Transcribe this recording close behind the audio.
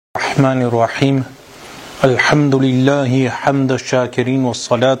الرحمن الرحيم الحمد لله حمد الشاكرين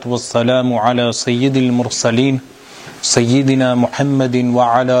والصلاة والسلام على سيد المرسلين سيدنا محمد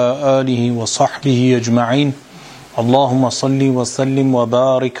وعلى آله وصحبه أجمعين اللهم صل وسلم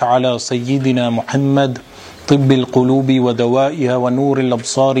وبارك على سيدنا محمد طب القلوب ودوائها ونور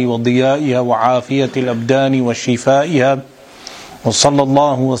الأبصار وضيائها وعافية الأبدان وشفائها وصلى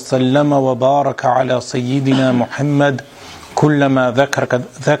الله وسلم وبارك على سيدنا محمد كلما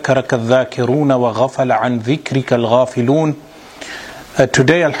ذكرك الذاكرون وغفل عن ذكرك الغافلون.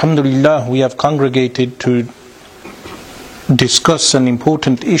 Today, alhamdulillah, we have congregated to discuss an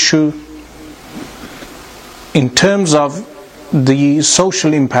important issue in terms of the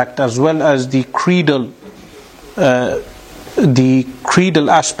social impact as well as the creedal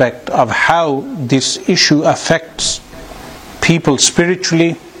aspect of how this issue affects people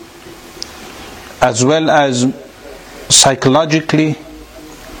spiritually as well as psychologically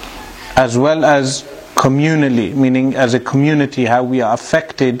as well as communally, meaning as a community how we are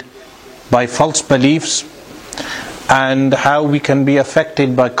affected by false beliefs and how we can be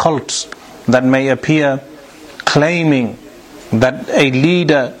affected by cults that may appear claiming that a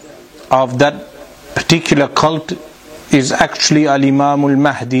leader of that particular cult is actually Al-Imam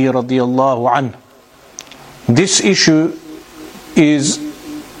Al-Mahdi radiyallahu anhu. This issue is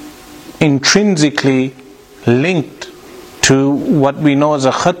intrinsically linked to what we know as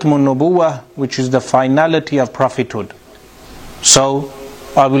a Khatmun Nubuwah, which is the finality of prophethood. So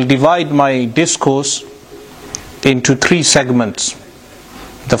I will divide my discourse into three segments.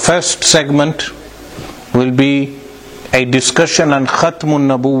 The first segment will be a discussion on Khatmun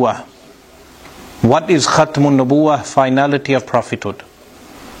Nubuwah. What is Khatmun Nubuwah? Finality of prophethood.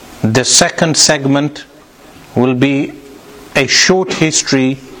 The second segment will be a short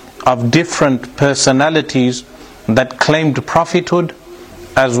history of different personalities that claimed prophethood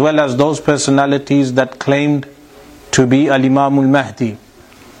as well as those personalities that claimed to be Al-Imam Al-Mahdi.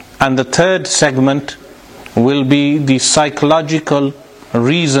 And the third segment will be the psychological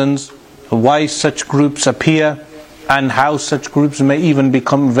reasons why such groups appear and how such groups may even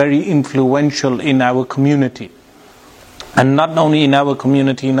become very influential in our community. And not only in our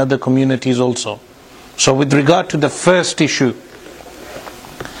community, in other communities also. So with regard to the first issue,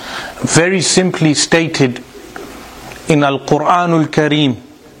 very simply stated in Al-Quran Al-Kareem,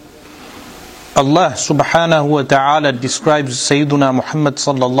 Allah subhanahu wa ta'ala describes Sayyiduna Muhammad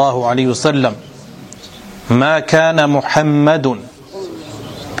sallallahu alayhi wa sallam, ما كان محمد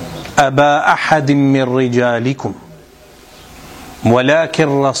أبا أحد من رجالكم ولكن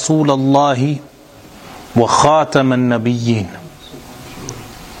رسول الله وخاتم النبيين.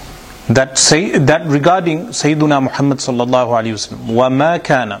 That regarding Sayyiduna Muhammad sallallahu alayhi wa sallam, وَمَا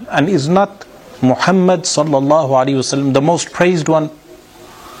كَانَ, and is not Muhammad sallallahu alayhi wa sallam the most praised one?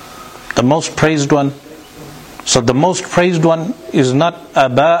 The most praised one. So the most praised one is not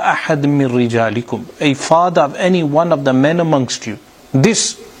أَبَا أَحَدٍ مِّن رِجَالِكُمْ, a father of any one of the men amongst you.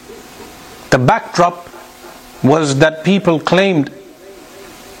 The backdrop was that people claimed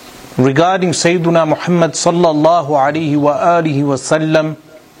regarding Sayyiduna Muhammad sallallahu alayhi wa alihi wa sallam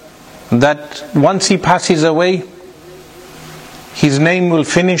that once he passes away, his name will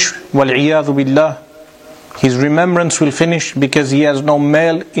finish, wal-iyadhu billah, his remembrance will finish because he has no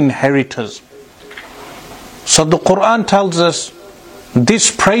male inheritors. So the Quran tells us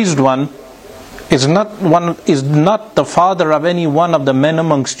this praised one is not the father of any one of the men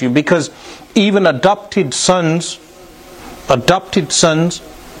amongst you, because even adopted sons,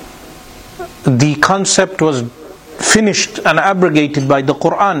 the concept was finished and abrogated by the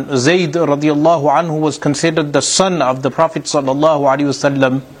Quran. Zayd radiallahu anhu was considered the son of the Prophet sallallahu alaihi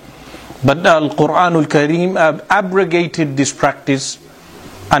wasallam, but Al-Quran Al-Kareem abrogated this practice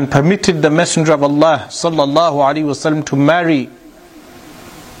and permitted the Messenger of Allah sallallahu alaihi wasallam to marry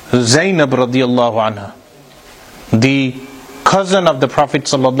Zainab radiallahu anha, the cousin of the Prophet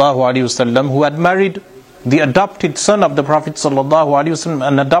sallallahu alaihi wasallam, who had married the adopted son of the Prophet sallallahu alaihi wasallam.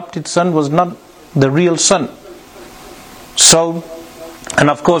 An adopted son was not the real son. So, and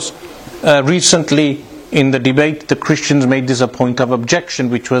of course, recently in the debate, the Christians made this a point of objection,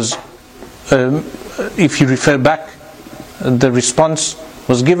 which was, if you refer back, the response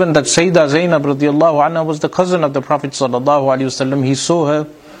was given that Sayyidah Zainab radiallahu anha was the cousin of the Prophet sallallahu alaihi wasallam. He saw her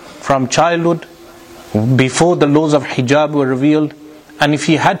from childhood, before the laws of hijab were revealed, and if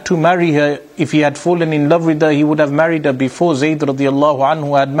he had to marry her, if he had fallen in love with her, he would have married her before Zayd radiallahu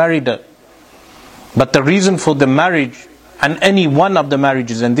anhu had married her. But the reason for the marriage, and any one of the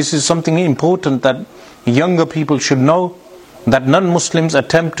marriages, and this is something important that younger people should know, that non-Muslims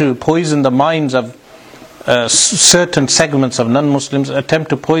attempt to poison the minds of certain segments of non-Muslims attempt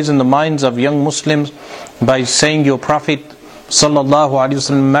to poison the minds of young Muslims by saying your Prophet sallallahu alaihi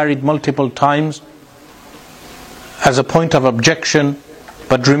wasallam married multiple times as a point of objection.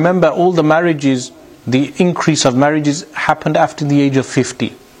 But remember, all the marriages, the increase of marriages happened after the age of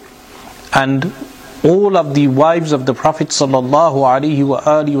 50. And all of the wives of the Prophet sallallahu alaihi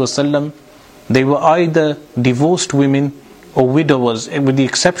wasallam, they were either divorced women or widowers, with the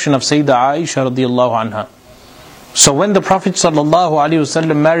exception of Sayyidah Aisha radiallahu anha. So when the Prophet sallallahu alaihi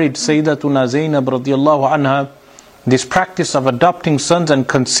wasallam married Sayyidatuna Zainab radiallahu anha, this practice of adopting sons and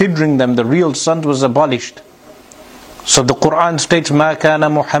considering them the real sons was abolished. So the Quran states, مَا كَانَ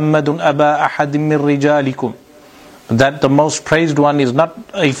مُحَمَّدٌ أَبَا أَحَدٍ مِّن رِجَالِكُمْ, that the most praised one is not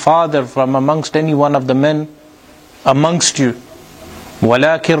a father from amongst any one of the men amongst you.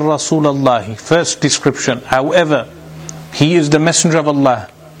 وَلَكِنْ رَسُولَ اللَّهِ, first description, however, he is the messenger of Allah,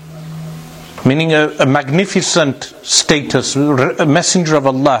 meaning a magnificent status, a messenger of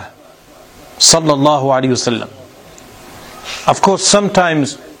Allah sallallahu alaihi wasallam. Of course,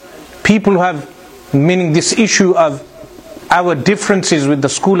 sometimes people have, meaning this issue of our differences with the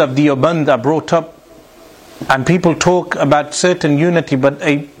school of Deoband are brought up, and people talk about certain unity, but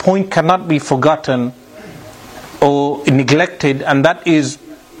a point cannot be forgotten or neglected, and that is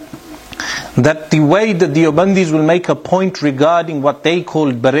that the way the Deobandis will make a point regarding what they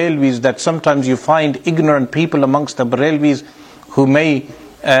call Barelvis, that sometimes you find ignorant people amongst the Barelvis who may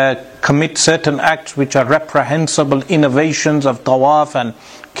commit certain acts which are reprehensible, innovations of tawaf and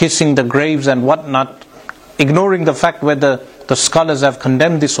kissing the graves and whatnot, ignoring the fact whether the scholars have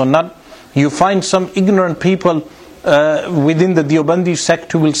condemned this or not. You find some ignorant people within the Deobandi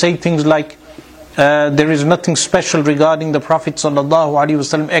sect who will say things like, there is nothing special regarding the Prophet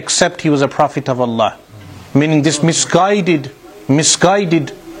ﷺ except he was a Prophet of Allah. Meaning this misguided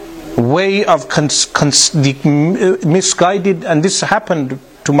way of misguided, and this happened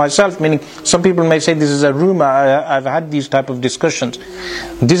to myself, meaning some people may say this is a rumor. I've had these type of discussions.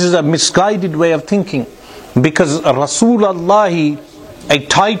 This is a misguided way of thinking, because Rasulullah, a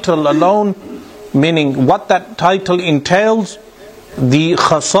title alone, meaning what that title entails, the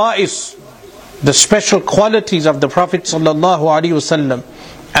khasa'is, the special qualities of the Prophet sallallahu alaihi wasallam,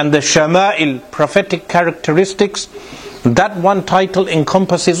 and the shama'il, prophetic characteristics, that one title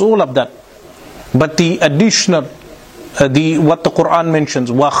encompasses all of that. But the additional, what the Quran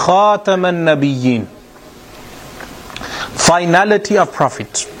mentions, wa khataman nabiyyin, finality of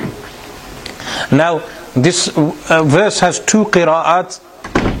prophets. Now this verse has two qira'atain,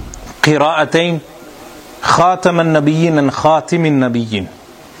 khataman nabiyyin and khatimin nabiyyin,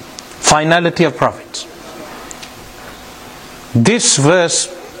 finality of prophets. This verse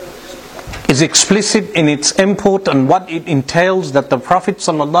is explicit in its import and what it entails, that the Prophet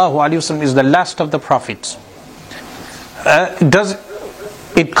ﷺ is the last of the prophets. Does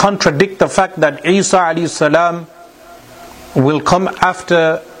it contradict the fact that Isa ﷺ will come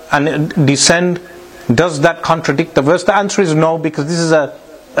after and descend? Does that contradict the verse? The answer is no, because this is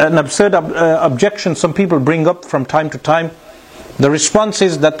an absurd objection some people bring up from time to time. The response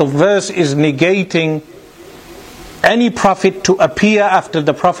is that the verse is negating any prophet to appear after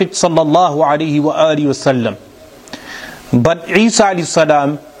the Prophet sallallahu alaihi wasallam. But Isa alayhi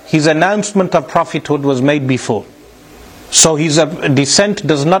salam, his announcement of prophethood was made before, so his descent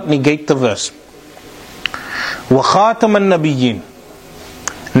does not negate the verse. Wa khataman nabiyyin.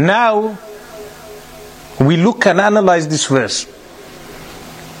 Now we look and analyze this verse.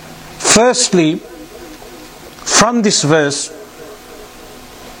 Firstly, from this verse,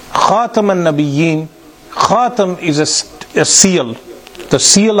 khataman nabiyyin, Khatam is a seal, the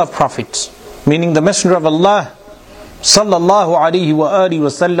seal of prophets, meaning the Messenger of Allah sallallahu alaihi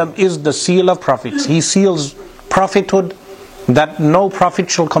wasallam is the seal of prophets. He seals prophethood, that no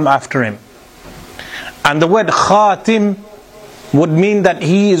prophet shall come after him. And the word khatim would mean that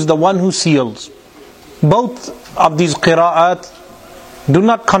he is the one who seals. Both of these qira'at do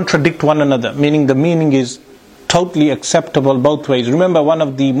not contradict one another, meaning the meaning is totally acceptable both ways. Remember, one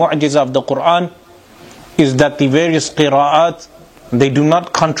of the mu'jiza of the Quran is that the various qira'at, they do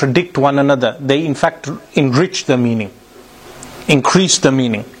not contradict one another. They in fact enrich the meaning, increase the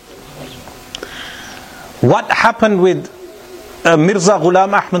meaning. What happened with Mirza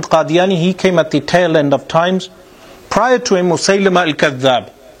Ghulam Ahmad Qadiyani? He came at the tail end of times. Prior to him, Musaylama al-Kadhdhab.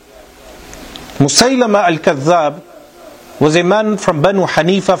 Musaylama al-Kadhdhab was a man from Banu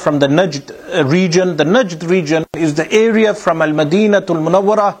Hanifa, from the Najd region. The Najd region is the area from Al-Madinatul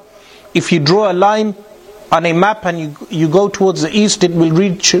Munawwarah. If you draw a line on a map and you go towards the east, it will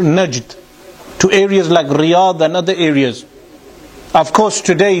reach Najd, to areas like Riyadh and other areas. Of course,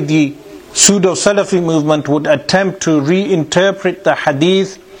 today the pseudo-Salafi movement would attempt to reinterpret the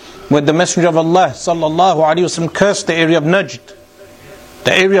hadith where the Messenger of Allah sallallahu alaihi wasallam cursed the area of Najd.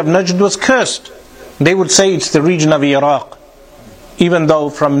 The area of Najd was cursed. They would say it's the region of Iraq. Even though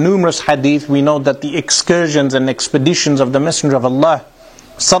from numerous hadith we know that the excursions and expeditions of the Messenger of Allah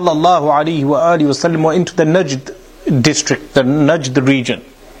sallallahu alaihi wasallam were into the Najd district, the Najd region.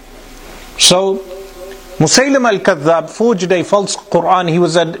 So Musaylim al-Kadhdhab forged a false Quran. He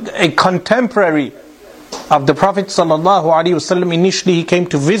was a contemporary of the Prophet sallallahu alaihi wasallam. Initially he came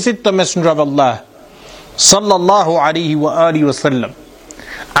to visit the Messenger of Allah sallallahu alaihi wasallam,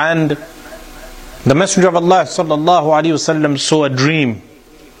 and the Messenger of Allah sallallahu alaihi wasallam saw a dream.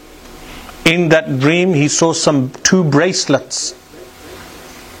 In that dream he saw two bracelets,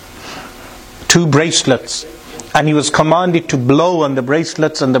 and he was commanded to blow on the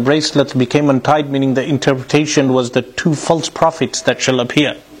bracelets, and the bracelets became untied, meaning the interpretation was the two false prophets that shall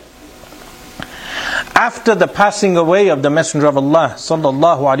appear. After the passing away of the Messenger of Allah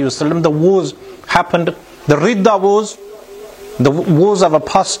sallallahu alaihi wasallam, the wars happened, the Ridda wars, the wars of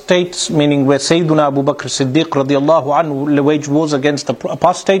apostates, meaning where Sayyiduna Abu Bakr Siddiq radiallahu anhu waged wars against the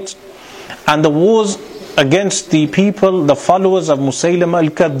apostates, and the wars against the people, the followers of Musaylim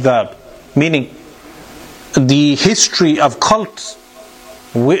al-Kadhdhab, meaning the history of cults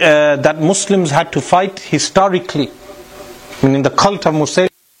that Muslims had to fight historically, meaning the cult of Musaylim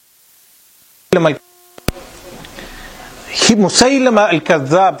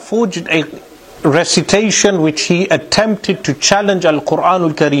al-Kadhdhab forged a recitation which he attempted to challenge Al-Quran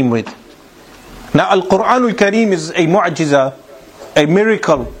al-Kareem with. Now Al-Quran al-Kareem is a mu'jiza, a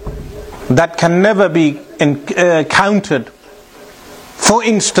miracle that can never be counted. For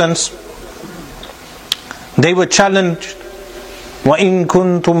instance, they were challenged, وَإِن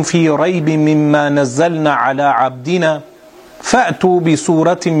كُنْتُمْ فِي رَيْبٍ مِّمَّا نَزَّلْنَا عَلَىٰ عَبْدِنَا فَأْتُوا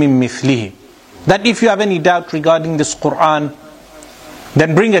بِسُورَةٍ مِّن مِثْلِهِ, that if you have any doubt regarding this Quran,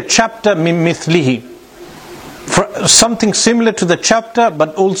 then bring a chapter min mithlihi, something similar to the chapter,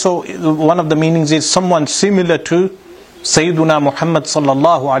 but also one of the meanings is someone similar to Sayyiduna Muhammad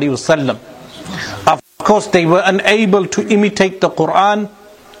sallallahu alaihi wasallam. Of course they were unable to imitate the Quran,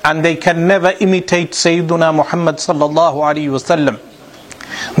 and they can never imitate Sayyiduna Muhammad sallallahu alaihi wasallam.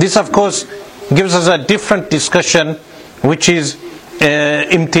 This of course gives us a different discussion, which is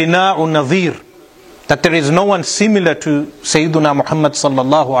imtina'u nadhir, that there is no one similar to Sayyiduna Muhammad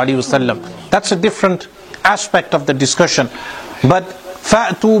sallallahu alaihi wasallam. That's a different aspect of the discussion. But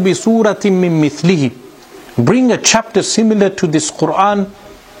فَأْتُوا بِسُورَةٍ مِّن مِثْلِهِ, bring a chapter similar to this Quran,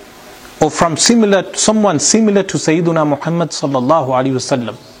 or from someone similar to Sayyiduna Muhammad sallallahu alaihi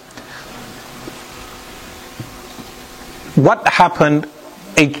wasallam. What happened?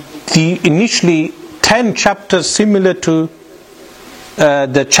 Initially 10 chapters similar to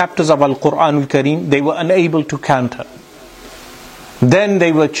the chapters of Al-Quran al-Kareem, they were unable to counter. Then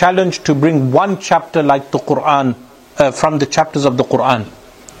they were challenged to bring one chapter like the Quran, from the chapters of the Quran.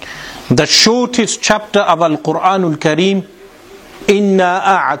 The shortest chapter of Al-Quran al-Kareem, Inna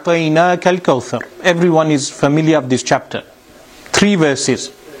a'ataynaka al-Kawthar. Everyone is familiar with this chapter. 3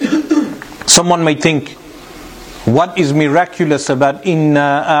 verses. Someone may think, what is miraculous about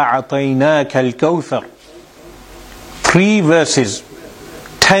Inna a'ataynaka al-Kawthar? 3 verses,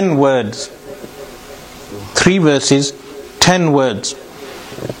 10 words. 3 verses, 10 words.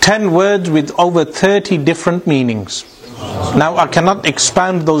 10 words with over 30 different meanings. Now I cannot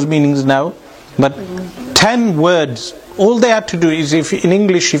expand those meanings now, but 10 words. All they had to do is, in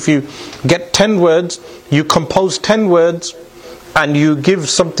English, if you get 10 words, you compose 10 words and you give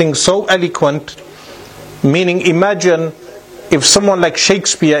something so eloquent. Meaning, imagine if someone like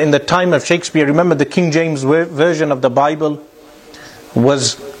Shakespeare, in the time of Shakespeare, remember the King James version of the Bible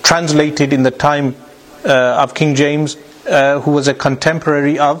was translated in the time of King James, who was a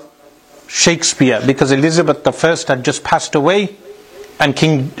contemporary of Shakespeare, because Elizabeth I had just passed away and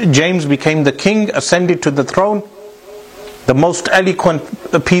King James became the king, ascended to the throne. The most eloquent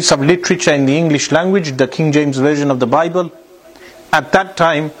piece of literature in the English language, the King James version of the Bible. At that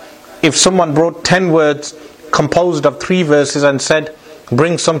time, if someone brought 10 words composed of 3 verses and said,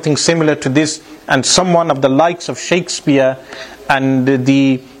 bring something similar to this, and someone of the likes of Shakespeare and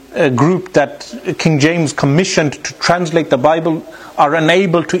the group that King James commissioned to translate the Bible are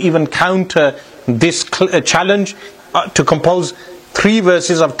unable to even counter this challenge, to compose 3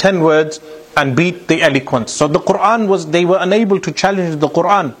 verses of 10 words and beat the eloquence. So the Quran they were unable to challenge the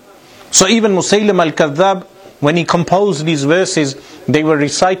Quran. So even Musaylim al-Kadhdhab, when he composed these verses, they were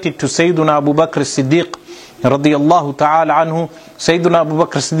recited to Sayyiduna Abu Bakr Siddiq radiyallahu ta'ala anhu. Sayyiduna Abu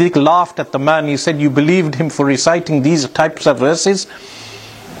Bakr Siddiq laughed at the man. He said, you believed him for reciting these types of verses?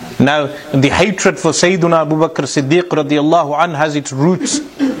 Now, the hatred for Sayyiduna Abu Bakr Siddiq radiallahu anh has its roots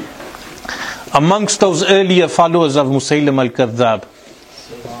amongst those earlier followers of Musaylim al-Kadhdhab.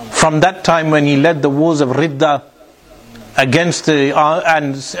 From that time when he led the wars of Ridda against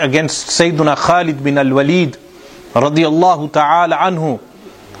Sayyiduna Khalid bin al-Walid radiallahu ta'ala anhu.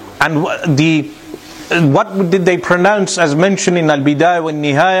 And what did they pronounce, as mentioned in Al-Bidayah wa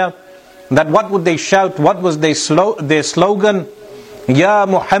Nihaya, that what would they shout, what was their slogan? Ya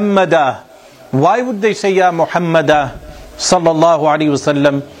Muhammadah. Why would they say Ya Muhammadah sallallahu alayhi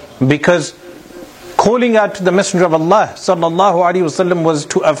wasallam? Because calling out to the Messenger of Allah sallallahu alayhi wasallam was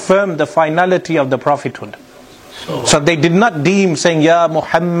to affirm the finality of the prophethood. So they did not deem saying Ya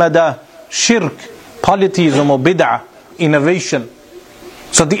Muhammadah shirk, polytheism or bid'ah, innovation.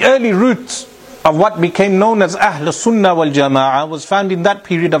 So the early roots of what became known as Ahl Sunnah wal Jama'ah was found in that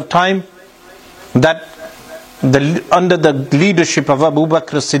period of time, that under the leadership of Abu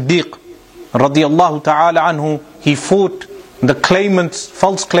Bakr Siddiq radiallahu ta'ala anhu, he fought the claimants,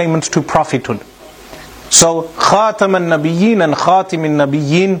 false claimants to prophethood. So Khatam al-Nabiyyin and Khatim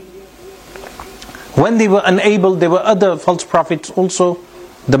al-Nabiyyin, when they were unable, there were other false prophets also.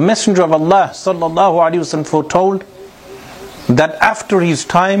 The Messenger of Allah sallallahu alaihi wasallam foretold that after his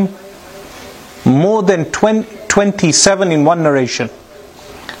time, more than 27 in one narration,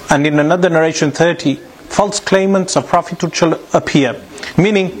 and in another narration 30, false claimants of prophethood shall appear.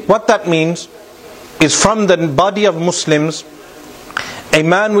 Meaning, what that means is, from the body of Muslims, a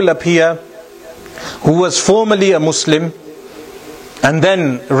man will appear who was formerly a Muslim and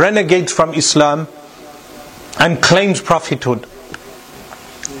then renegades from Islam and claims prophethood.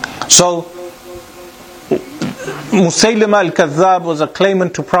 So Musaylim al-Kadhdhab was a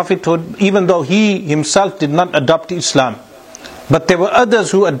claimant to prophethood, even though he himself did not adopt Islam. But there were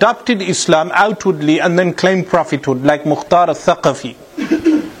others who adopted Islam outwardly and then claimed prophethood, like Mukhtar al-Thaqafi.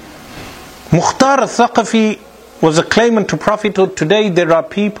 Mukhtar al-Thaqafi was a claimant to prophethood. Today there are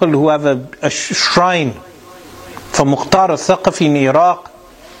people who have a shrine for Mukhtar al-Thaqafi in Iraq.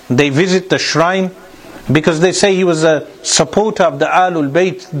 They visit the shrine because they say he was a supporter of the Ahlul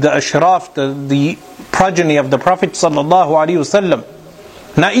Bayt, the Ashraf, the progeny of the Prophet sallallahu alaihi wasallam.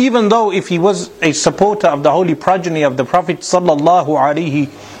 Now, even though if he was a supporter of the holy progeny of the Prophet sallallahu alaihi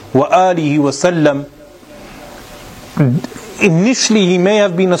wasallam, initially he may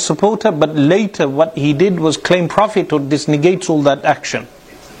have been a supporter, but later what he did was claim prophethood. This negates all that action.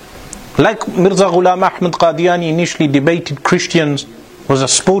 Like Mirza Ghulam Ahmad Qadiyani initially debated Christians, was a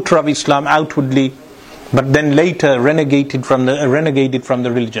supporter of Islam outwardly, but then later renegated from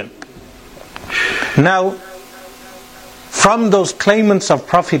the religion. Now, from those claimants of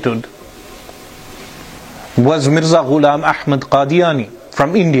prophethood was Mirza Ghulam Ahmad Qadiyani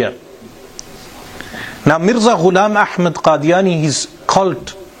from India. Now, Mirza Ghulam Ahmad Qadiyani, his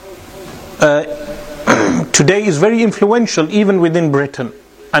cult today is very influential even within Britain,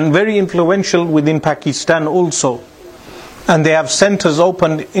 and very influential within Pakistan also. And they have centers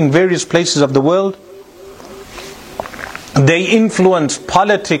opened in various places of the world. They influence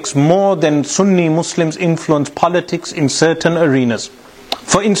politics more than Sunni Muslims influence politics in certain arenas.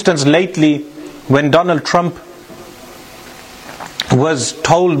 For instance, lately when Donald Trump was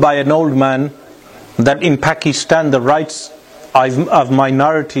told by an old man that in Pakistan the rights of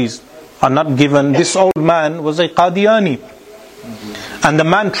minorities are not given, this old man was a Qadiyani. And the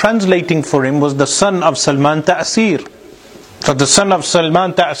man translating for him was the son of Salman Ta'asir. So the son of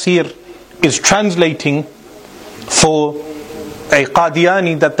Salman Ta'asir is translating for a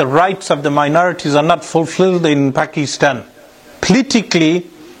Qadiyani that the rights of the minorities are not fulfilled in Pakistan. Politically,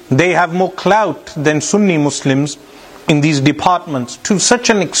 they have more clout than Sunni Muslims in these departments, to such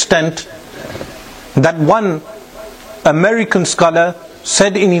an extent that one American scholar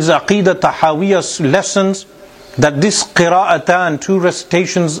said in his Aqidah Tahawiyah lessons that this qira'atan, two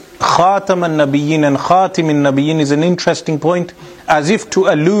recitations, Khatam al-Nabiyyin and Khatim al-Nabiyyin, is an interesting point, as if to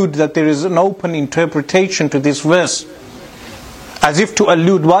allude that there is an open interpretation to this verse. As if to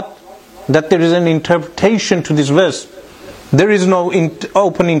allude what? That there is an interpretation to this verse. There is no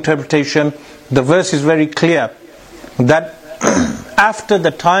open interpretation. The verse is very clear that after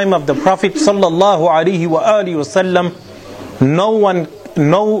the time of the Prophet sallallahu alaihi wasallam,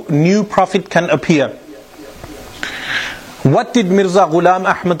 no new prophet can appear. What did Mirza Ghulam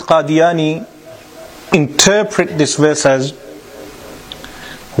Ahmad Qadiyani interpret this verse as?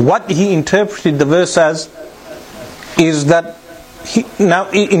 What he interpreted the verse as is that now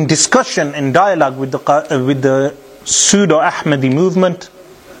in discussion and dialogue with the pseudo Ahmadi movement,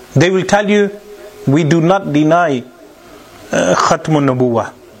 they will tell you, we do not deny Khatmun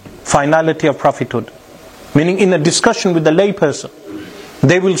Nubuwah, finality of prophethood. Meaning in a discussion with the layperson,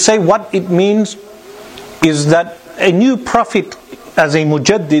 They will say what it means is that a new prophet, as a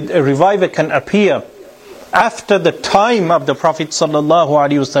mujaddid, a reviver, can appear after the time of the Prophet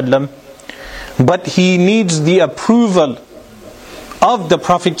ﷺ, but he needs the approval of the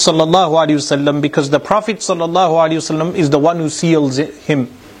Prophet ﷺ, because the Prophet ﷺ is the one who seals him,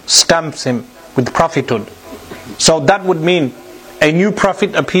 stamps him with prophethood. So that would mean a new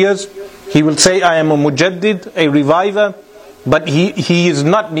prophet appears, he will say, I am a mujaddid, a reviver, but he is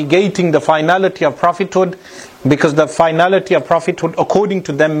not negating the finality of prophethood, because the finality of prophethood, according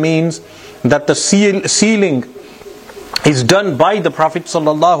to them, means that the sealing is done by the Prophet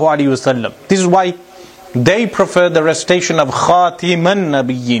ﷺ. This is why they prefer the recitation of Khatiman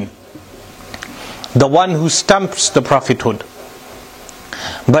Nabiyyin, the one who stamps the prophethood.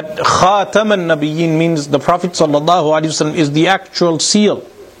 But Khataman Nabiyyin means the Prophet ﷺ is the actual seal.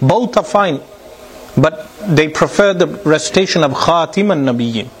 Both are fine, but they prefer the recitation of Khatiman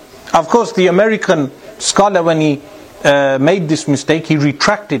Nabiyyin. Of course, the American scholar, when he made this mistake, he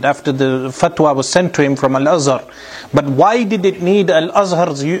retracted after the fatwa was sent to him from Al-Azhar. But why did it need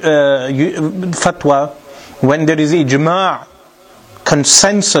Al-Azhar's fatwa when there is ijma',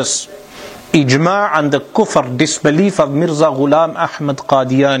 consensus, ijma' on the kufr, disbelief of Mirza Ghulam Ahmad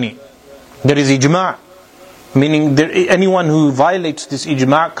Qadiyani? There is ijma', meaning anyone who violates this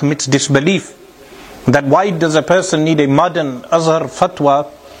ijma' commits disbelief. That why does a person need a modern Azhar fatwa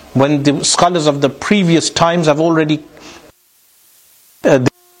when the scholars of the previous times have already of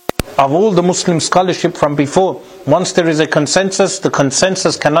all the Muslim scholarship from before, once there is a consensus, the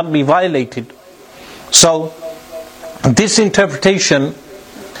consensus cannot be violated. So this interpretation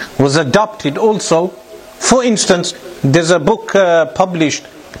was adopted also. For instance, there's a book published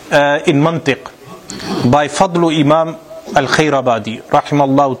in Mantiq by Fadlu Imam Al-Khairabadi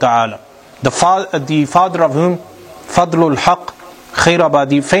rahimallahu ta'ala, the father of whom, Fadlul Haq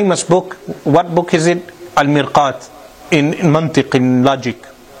Khairabadi, famous book. What book is it? Al-Mirqat, in Mantiq, in logic.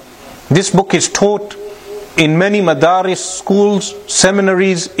 This book is taught in many madaris, schools,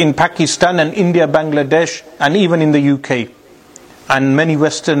 seminaries in Pakistan and India, Bangladesh, and even in the UK and many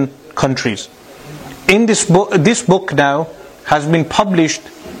Western countries. In this book now has been published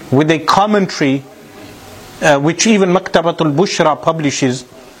with a commentary which even Maktabatul Bushra publishes.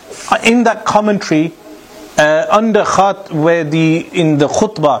 In that commentary, under where in the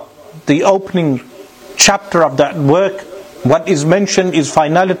khutbah, the opening chapter of that work, what is mentioned is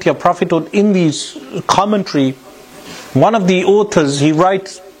finality of prophethood. In this commentary, one of the authors, he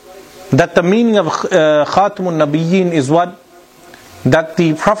writes that the meaning of Khatamun Nabiyyin is what? That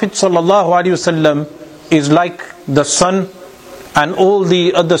the Prophet ﷺ is like the sun, and all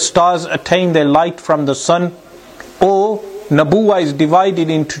the other stars attain their light from the sun. Or Nabuwa is divided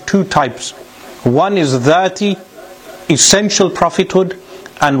into two types. One is dhati, essential prophethood,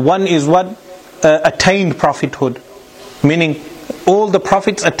 and one is what? Attained prophethood. Meaning all the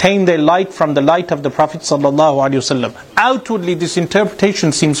prophets attain their light from the light of the Prophet ﷺ. Outwardly this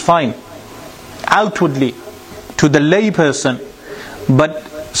interpretation seems fine, outwardly to the lay person, but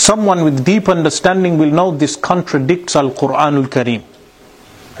someone with deep understanding will know this contradicts Al-Quranul Kareem.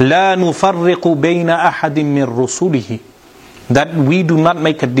 لا نفرق بين أحد من رسله, that we do not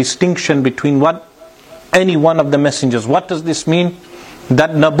make a distinction between what? Any one of the messengers. What does this mean?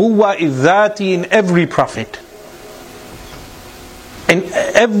 That Nabuwa is dhati in every prophet. And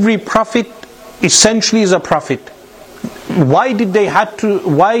every prophet essentially is a prophet. Why did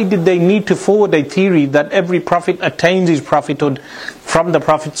they need to forward a theory that every prophet attains his prophethood from the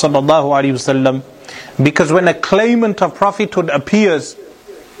Prophet ﷺ? Because when a claimant of prophethood appears,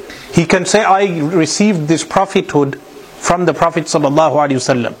 he can say, I received this prophethood from the Prophet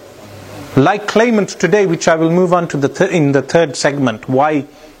ﷺ. Like claimants today, which I will move on to in the third segment, why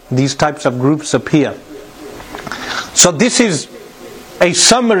these types of groups appear. So this is a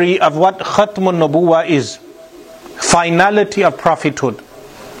summary of what Khatmun Nubuwah is. Finality of prophethood.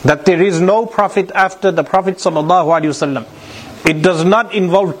 That there is no prophet after the Prophet ﷺ. It does not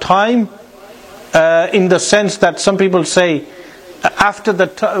involve time in the sense that some people say,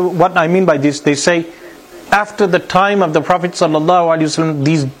 what I mean by this, they say, after the time of the Prophet ﷺ,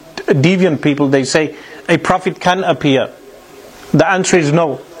 these deviant people, they say, a prophet can appear. The answer is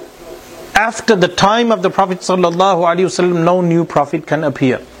no. After the time of the Prophet ﷺ, no new prophet can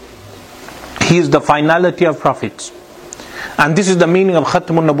appear. He is the finality of prophets. And this is the meaning of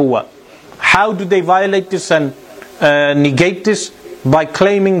Khatmun Nubuwah. How do they violate this and negate this? By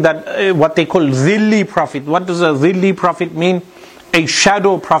claiming that what they call dhilli prophet. What does a dhilli prophet mean? A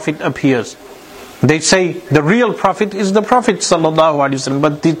shadow prophet appears. They say the real prophet is the Prophet ﷺ,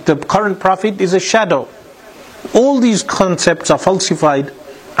 but the current prophet is a shadow. All these concepts are falsified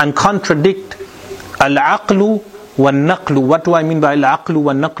and contradict al-aqlu wal-naqlu. What do I mean by al-aqlu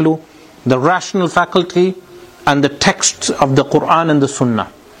wal-naqlu? The rational faculty and the texts of the Quran and the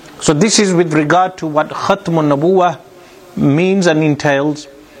Sunnah. So this is with regard to what Khatmun Nabuwah means and entails.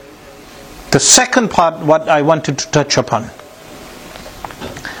 The second part, what I wanted to touch upon.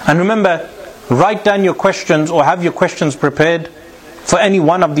 And remember, write down your questions or have your questions prepared for any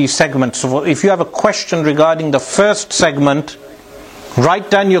one of these segments. So if you have a question regarding the first segment,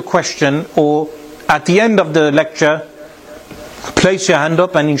 write down your question, or at the end of the lecture, place your hand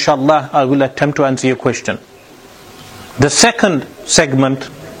up and inshallah I will attempt to answer your question. The second segment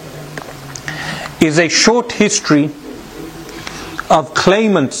is a short history of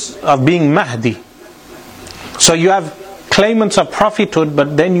claimants of being Mahdi. So you have claimants of prophethood,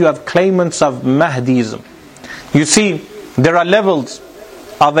 but then you have claimants of Mahdiism. You see, there are levels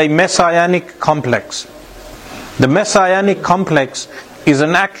of a messianic complex. The messianic complex is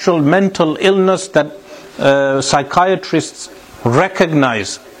an actual mental illness that psychiatrists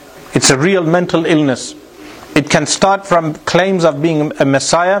recognize. It's a real mental illness. It can start from claims of being a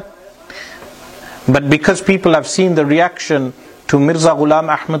messiah, but because people have seen the reaction to Mirza Ghulam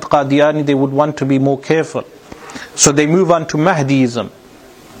Ahmad Qadiyani, they would want to be more careful. So they move on to Mahdiism.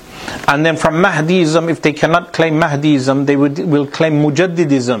 And then from Mahdiism, if they cannot claim Mahdiism, they will claim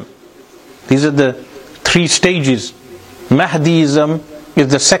Mujaddidism. These are the three stages. Mahdiism is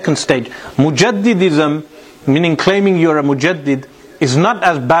the second stage. Mujaddidism, meaning claiming you're a Mujaddid, is not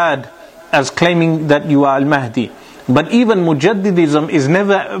as bad as claiming that you are Al-Mahdi. But even Mujaddidism is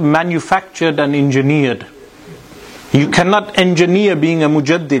never manufactured and engineered. You cannot engineer being a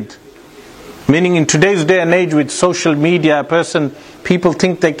Mujaddid. Meaning in today's day and age with social media, people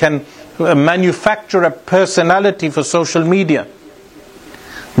think they can manufacture a personality for social media.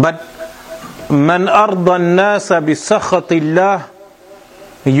 But man arda an-nasa bi sakhatillah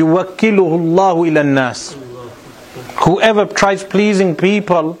yuwakkiluhu Allahu ila an-nas. Whoever tries pleasing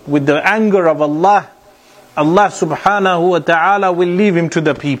people with the anger of Allah, Allah subhanahu wa ta'ala will leave him to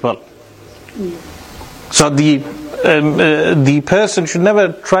the people. So the person should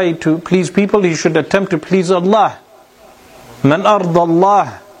never try to please people, he should attempt to please Allah. Man arda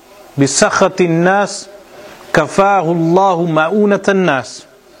Allah bi sakhati an-nas kafahu Allahu ma'unat an-nas.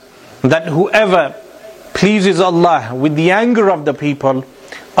 That whoever pleases Allah with the anger of the people,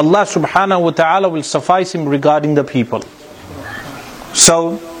 Allah subhanahu wa ta'ala will suffice him regarding the people.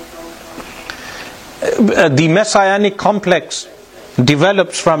 So the messianic complex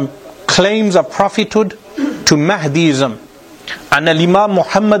develops from claims of prophethood to Mahdiism. And Al-Imam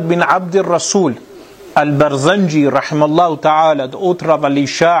Muhammad bin Abdul Rasul Al-Barzanji rahimallahu ta'ala, the author of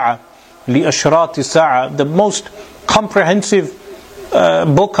Al-Isha'a li Ashrat Sa'a, the most comprehensive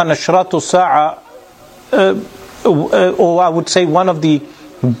book on Ashrat Sa'a, or I would say one of the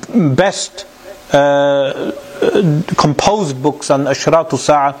best composed books on Ashrat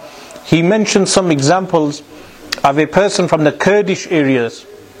Sa'a. He mentioned some examples of a person from the Kurdish areas,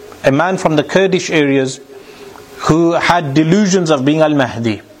 a man from the Kurdish areas who had delusions of being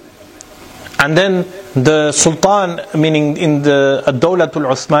Al-Mahdi. And then the Sultan, meaning in the Dawlatul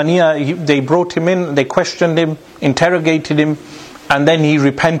Uthmaniyya, they brought him in, they questioned him, interrogated him, and then he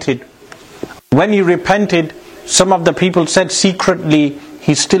repented. When he repented, some of the people said secretly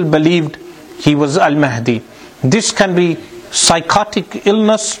he still believed he was Al-Mahdi. This can be psychotic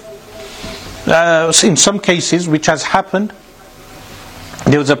illness in some cases, which has happened.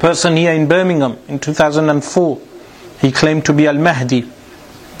 There was a person here in Birmingham in 2004. He claimed to be Al-Mahdi,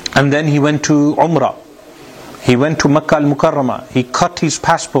 and then he went to Umrah. He went to Makkah al-Mukarramah. He cut his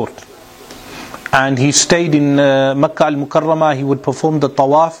passport and he stayed in Makkah al-Mukarramah. He would perform the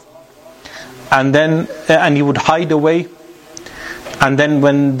tawaf, and he would hide away. And then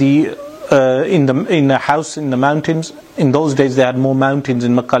when in a house in the mountains, in those days they had more mountains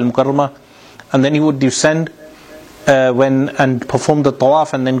in Makkah al-Mukarramah, and then he would descend and perform the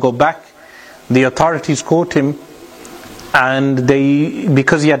tawaf and then go back. The authorities caught him, and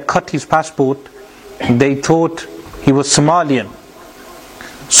because he had cut his passport, they thought he was Somalian,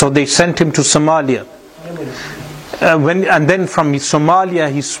 so they sent him to Somalia. And then from Somalia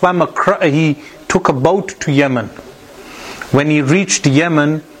he took a boat to Yemen. When he reached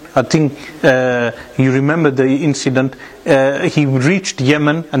Yemen, I think you remember the incident. He reached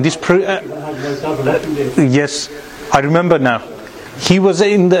Yemen, and this yes, I remember now. He was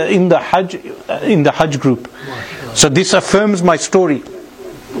in the Hajj group. So this affirms my story.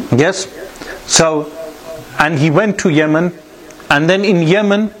 Yes. So, and he went to Yemen, and then in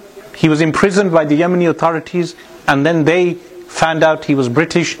Yemen he was imprisoned by the Yemeni authorities, and then they found out he was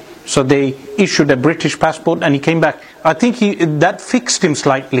British, So they issued a British passport and he came back. I think that fixed him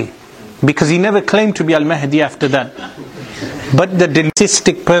slightly, because he never claimed to be Al-Mahdi after that. But the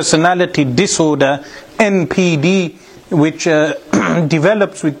narcissistic personality disorder, NPD, which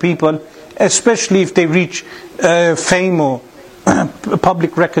develops with people, especially if they reach fame or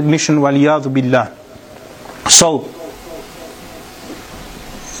public recognition, waliyadu billah. So,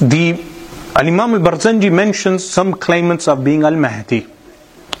 the Al-Imam al-Barzanji mentions some claimants of being Al-Mahdi.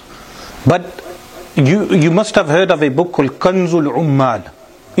 But you must have heard of a book called Kanzul Ummal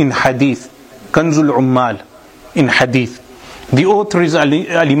in Hadith. Kanzul Ummal in Hadith. The author is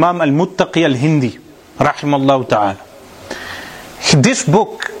Al-Imam Al-Muttaqi Al-Hindi, rahimallahu ta'ala. This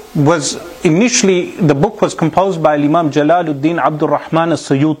book was initially, the book was composed by Imam Jalaluddin Abdul Rahman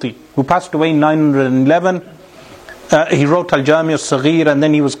As-Suyuti, who passed away in 911. He wrote Al-Jami As-Saghir, and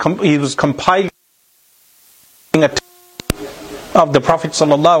then he was compiling a of the Prophet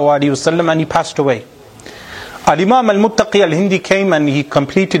ﷺ, and he passed away. Al-Imam Al-Muttaqi Al-Hindi came and he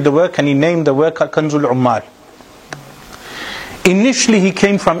completed the work, and he named the work Kanzul Ummal. Initially he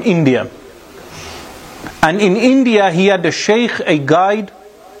came from India, and in India he had a sheikh, a guide,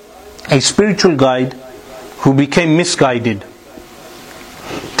 a spiritual guide, who became misguided.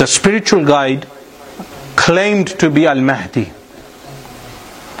 The spiritual guide claimed to be Al-Mahdi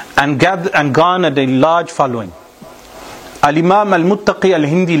and garnered a large following. Al-Imam Al-Muttaqi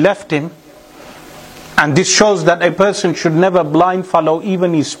Al-Hindi left him, and this shows that a person should never blind follow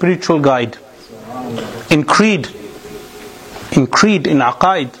even his spiritual guide. In creed, in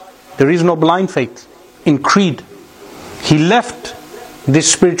aqaid, there is no blind faith. In creed, he left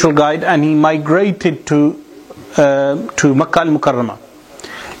this spiritual guide and he migrated to Makkah Al-Mukarramah.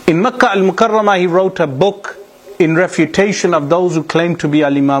 In Makkah Al-Mukarramah he wrote a book in refutation of those who claim to be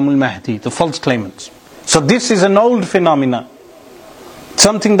Al-Imam Al-Mahdi, the false claimants. So this is an old phenomenon,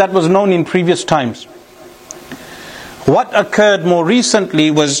 something that was known in previous times. What occurred more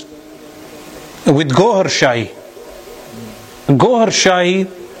recently was with Gohar Shahi. Gohar Shahi,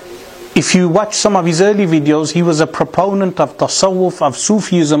 if you watch some of his early videos, he was a proponent of tasawwuf, of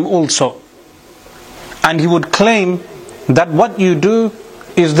Sufism also. And he would claim that what you do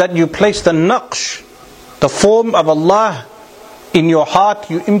is that you place the naqsh, the form of Allah, in your heart,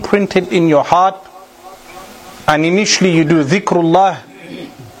 you imprint it in your heart, and initially you do dhikrullah,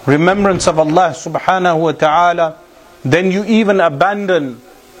 remembrance of Allah subhanahu wa ta'ala. Then you even abandon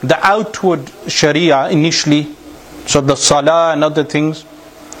the outward sharia initially, so the salah and other things.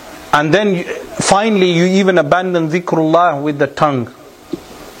 And then finally you even abandon dhikrullah with the tongue.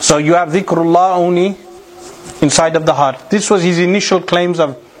 So you have dhikrullah only inside of the heart. This was his initial claims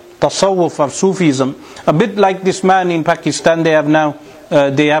of tasawwuf, of Sufism. A bit like this man in Pakistan, they have now,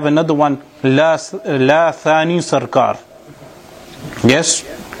 they have another one, La Thani Sarkar. Yes,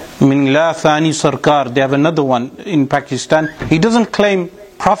 meaning La Thani Sarkar. They have another one in Pakistan. He doesn't claim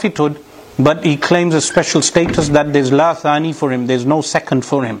prophethood, but he claims a special status that there's La Thani for him, there's no second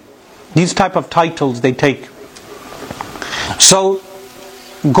for him. These type of titles they take. So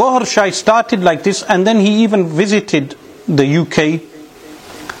Gohar Shahi started like this, and then he even visited the UK,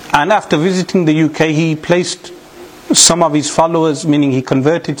 and after visiting the UK he placed some of his followers, meaning he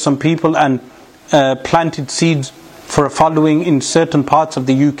converted some people and planted seeds for a following in certain parts of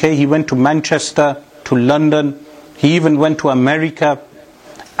the UK. He went to Manchester, to London, he even went to America,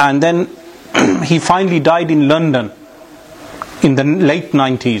 and then he finally died in London in the late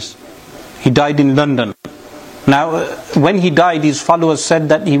 90s. He died in London. Now, when he died, his followers said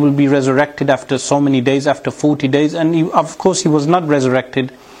that he will be resurrected after so many days, after 40 days, and of course he was not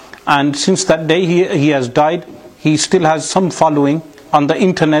resurrected. And since that day he has died. He still has some following on the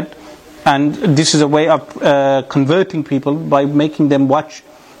internet, and this is a way of converting people by making them watch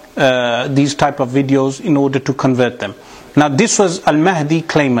these type of videos in order to convert them. Now this was Al-Mahdi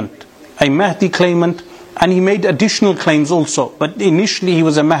claimant, a Mahdi claimant, and he made additional claims also, but initially he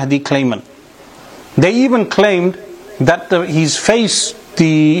was a Mahdi claimant. They even claimed that his face,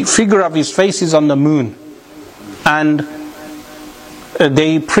 the figure of his face, is on the moon, and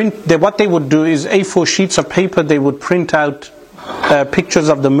what they would do is A4 sheets of paper, they would print out pictures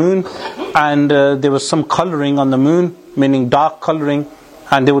of the moon, and there was some colouring on the moon, meaning dark colouring,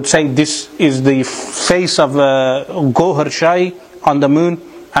 and they would say this is the face of Gohar Shahi on the moon,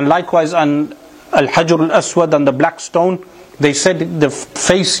 and likewise on Al-Hajar Al-Aswad, on the black stone, they said the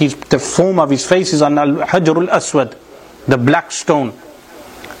form of his face is on Al-Hajar Al-Aswad, the black stone.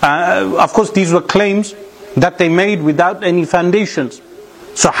 Of course these were claims that they made without any foundations.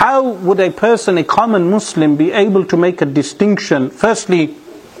 So how would a person, a common Muslim, be able to make a distinction? Firstly,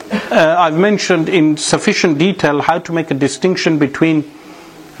 I've mentioned in sufficient detail how to make a distinction between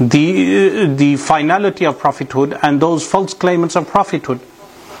the finality of prophethood and those false claimants of prophethood.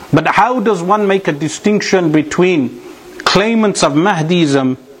 But how does one make a distinction between claimants of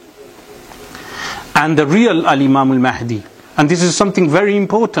Mahdism and the real Al-Imam al-Mahdi? And this is something very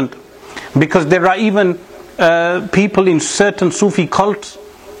important, because there are even people in certain Sufi cults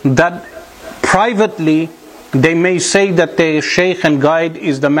that privately they may say that their Shaykh and guide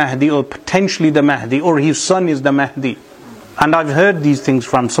is the Mahdi, or potentially the Mahdi, or his son is the Mahdi. And I've heard these things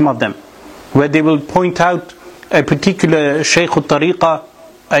from some of them, where they will point out a particular Shaykh al-Tariqa,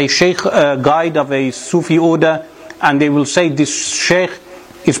 a Shaykh guide of a Sufi order, and they will say this Shaykh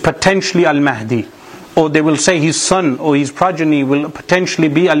is potentially Al-Mahdi, or they will say his son or his progeny will potentially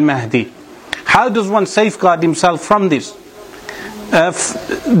be Al-Mahdi. How does one safeguard himself from this?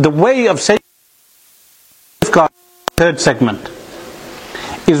 The way of safeguarding, third segment,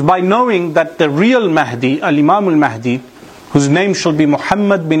 is by knowing that the real Mahdi, Al-Imam al-Mahdi, whose name shall be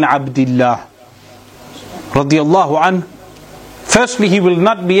Muhammad bin Abdullah radiyallahu anhu, firstly, he will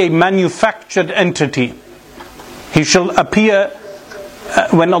not be a manufactured entity. He shall appear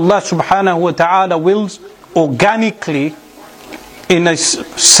when Allah subhanahu wa ta'ala wills, organically, in a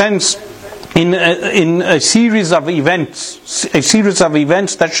sense, in a series of events,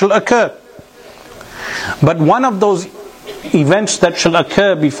 that shall occur. But one of those events that shall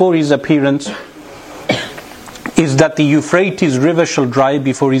occur before his appearance is that the Euphrates river shall dry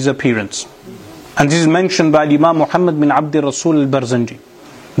before his appearance. And this is mentioned by Imam Muhammad bin Abdi Rasul al-Barzanji.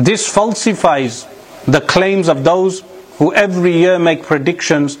 This falsifies the claims of those who every year make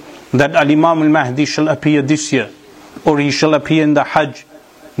predictions that Al-Imam al-Mahdi shall appear this year, or he shall appear in the Hajj.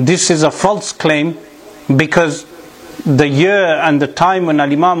 This is a false claim, because the year and the time when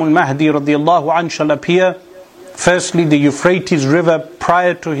Al-Imam al-Mahdi radiyallahu anhu shall appear, firstly the Euphrates river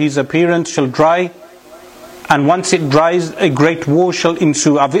prior to his appearance shall dry, and once it dries, a great war shall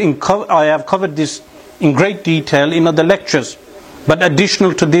ensue. I have covered this in great detail in other lectures. But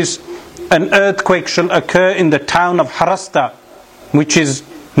additional to this, an earthquake shall occur in the town of Harasta, which is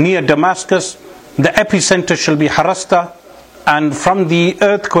near Damascus. The epicenter shall be Harasta, and from the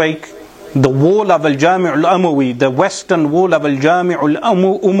earthquake, the wall of Al-Jami' al-Umawi, the western wall of Al-Jami'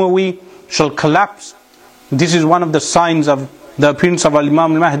 al-Umawi shall collapse. This is one of the signs of the appearance of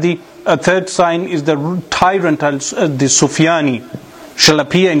Al-Imam al-Mahdi. A third sign is the tyrant, the Sufyani, shall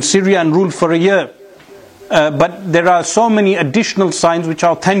appear in Syria and rule for a year. But there are so many additional signs which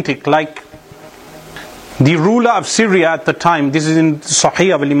are authentic, like the ruler of Syria at the time. This is in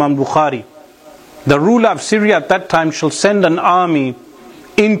Shahi of Imam Bukhari. The ruler of Syria at that time shall send an army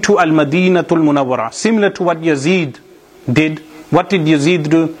into Al-Madinatul Munawwara, similar to what Yazid did. What did Yazid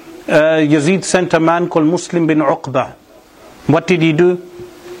do? Yazid sent a man called Muslim bin Uqba. What did he do?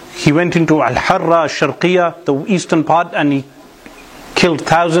 He went into Al-Harra, Al-Sharqiyya, the eastern part, and he killed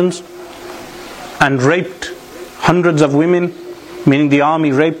thousands and raped hundreds of women, meaning the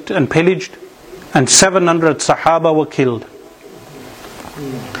army raped and pillaged, and 700 Sahaba were killed.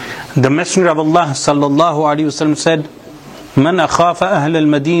 The Messenger of Allah sallallahu alaihi wasallam said, "Man akhafa ahl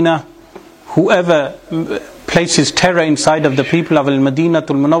al-Madinah," whoever places terror inside of the people of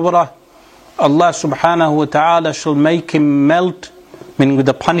Al-Madinatul Munawwara, Allah subhanahu wa ta'ala shall make him melt, meaning with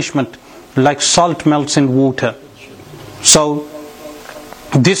the punishment, like salt melts in water. So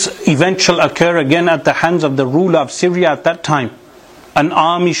this event shall occur again at the hands of the ruler of Syria at that time. An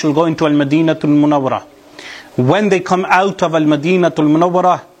army shall go into Al-Madinatul Munawwara. When they come out of Al-Madinatul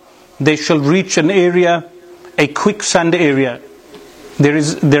Munawwara, they shall reach an area, a quicksand area.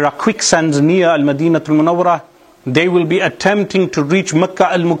 There are quicksands near Al-Madinatul Munawwara. They will be attempting to reach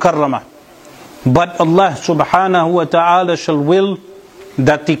Makkah al-Mukarramah. But Allah subhanahu wa ta'ala shall will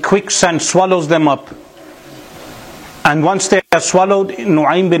that the quicksand swallows them up. And once they are swallowed,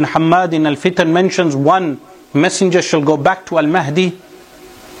 Nu'aym bin Hammad in Al-Fitan mentions one messenger shall go back to Al-Mahdi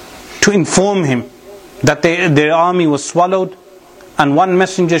to inform him that their army was swallowed, and one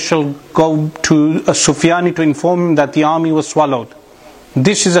messenger shall go to Sufyani to inform him that the army was swallowed.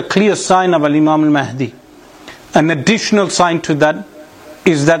 This is a clear sign of Al-Imam al-Mahdi. An additional sign to that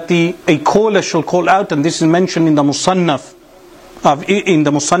is that a caller shall call out, and this is mentioned in the Musannaf of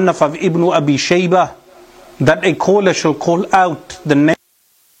Ibn Abi Shaybah, that a caller shall call out the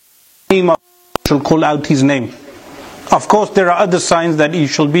name of, shall call out his name. Of course, there are other signs that he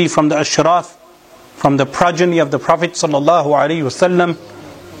shall be from the Ashraf, from the progeny of the Prophet sallallahu alaihi wasallam,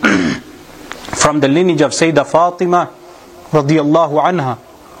 from the lineage of Sayyidah Fatima radiyallahu anha.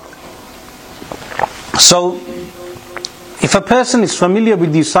 So, if a person is familiar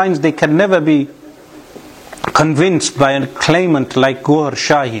with these signs, they can never be convinced by a claimant like Gohar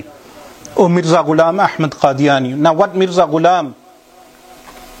Shahi or Mirza Ghulam Ahmad Qadiyani. Now, what Mirza Ghulam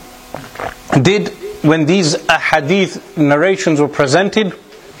did, when these hadith narrations were presented,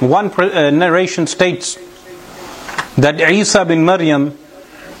 one narration states that Isa bin Maryam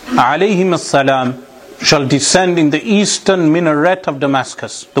alayhim as-salam shall descend in the eastern minaret of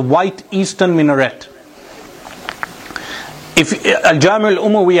Damascus, the white eastern minaret. If Al-Jami'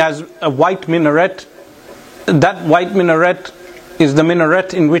 al-Umawi has a white minaret, that white minaret is the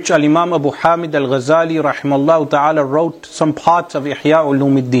minaret in which Al-Imam Abu Hamid al-Ghazali rahimahullah ta'ala wrote some parts of Ihya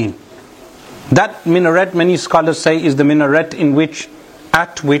Ulumuddin. That minaret, many scholars say, is the minaret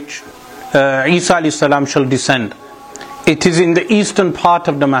at which Isa alayhi salam shall descend. It is in the eastern part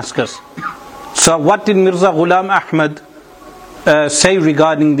of Damascus. So what did Mirza Ghulam Ahmad say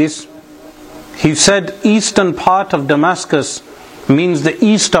regarding this? He said eastern part of Damascus means the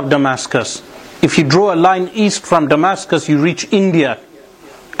east of Damascus. If you draw a line east from Damascus, you reach India,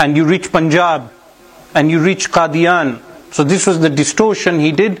 and you reach Punjab, and you reach Qadian. So this was the distortion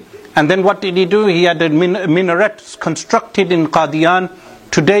he did. And then what did he do? He had a minaret constructed in Qadian.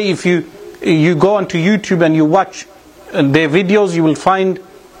 Today, if you go onto YouTube and you watch their videos, you will find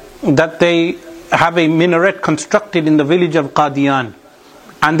that they have a minaret constructed in the village of Qadian.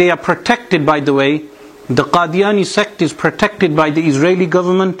 And they are protected, by the way. The Qadiani sect is protected by the Israeli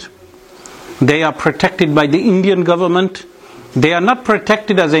government. They are protected by the Indian government. They are not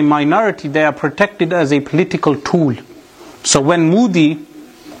protected as a minority, they are protected as a political tool. So when Mahdi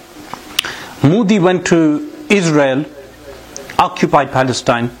went to Israel, occupied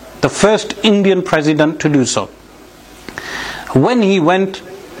Palestine, the first Indian president to do so. When he went,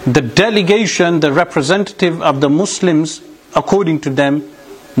 the delegation, the representative of the Muslims, according to them,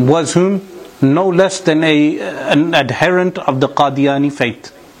 was whom? No less than an adherent of the Qadiyani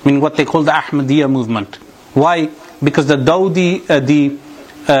faith. I mean what they call the Ahmadiyya movement. Why? Because the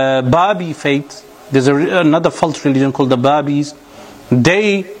Babi faith, there's another false religion called the Babis,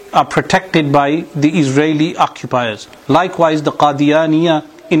 they are protected by the Israeli occupiers. Likewise the Qadiyaniya,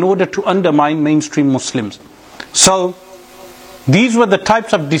 in order to undermine mainstream Muslims. So these were the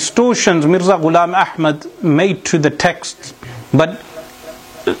types of distortions Mirza Ghulam Ahmad made to the text. But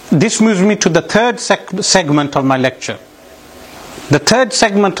this moves me to the third segment of my lecture. The third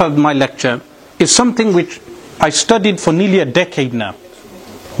segment of my lecture is something which I studied for nearly a decade now.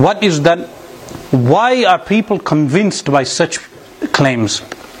 What is that? Why are people convinced by such claims?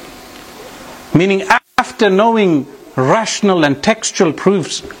 Meaning, after knowing rational and textual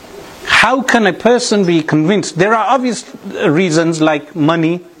proofs, how can a person be convinced? There are obvious reasons like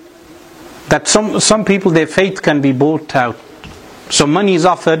money, that some people, their faith can be bought out. So money is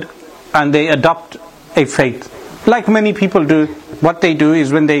offered and they adopt a faith. Like many people do, what they do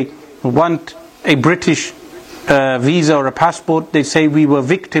is when they want a British visa or a passport, they say we were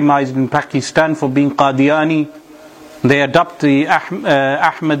victimized in Pakistan for being Qadiani. They adopt the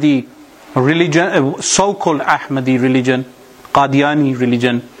Ahmadi religion, so-called Ahmadi religion, Qadiani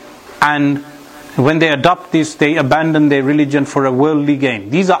religion, and when they adopt this, they abandon their religion for a worldly gain.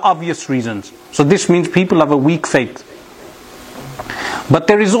 These are obvious reasons. So this means people have a weak faith. But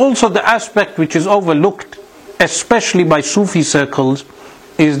there is also the aspect which is overlooked, especially by Sufi circles,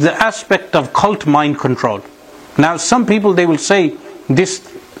 is the aspect of cult mind control. Now some people, they will say this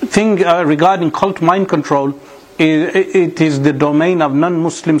thing regarding cult mind control, it is the domain of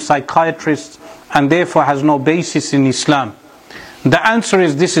non-Muslim psychiatrists and therefore has no basis in Islam. The answer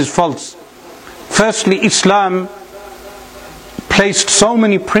is this is false. Firstly, Islam placed so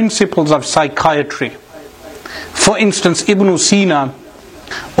many principles of psychiatry. For instance, Ibn Sina,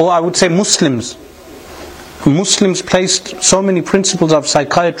 or I would say Muslims placed so many principles of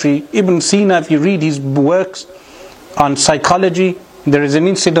psychiatry. Ibn Sina, if you read his works on psychology, there is an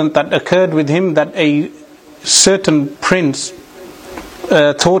incident that occurred with him that a certain prince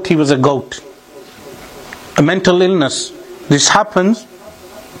thought he was a goat. A mental illness. This happens,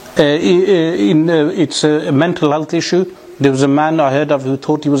 it's a mental health issue. There was a man I heard of who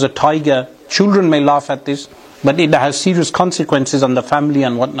thought he was a tiger. Children may laugh at this, but it has serious consequences on the family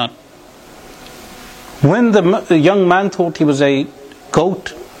and whatnot. When the young man thought he was a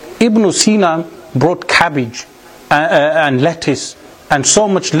goat, Ibn Sina brought cabbage and lettuce, and so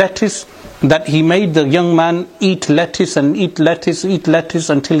much lettuce that he made the young man eat lettuce and eat lettuce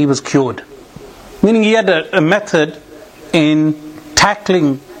until he was cured. Meaning he had a method in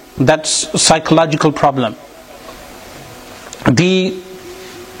tackling that psychological problem. The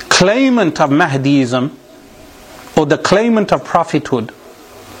claimant of Mahdiism, or the claimant of prophethood,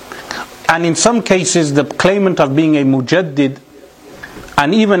 and in some cases the claimant of being a mujaddid,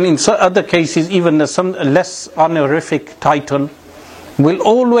 and even in other cases even some less honorific title, will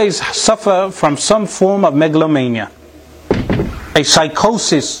always suffer from some form of megalomania, a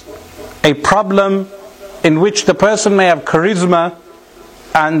psychosis a problem in which the person may have charisma,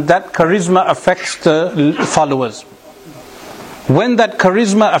 and that charisma affects the followers. When that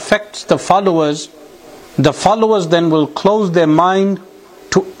charisma affects the followers then will close their mind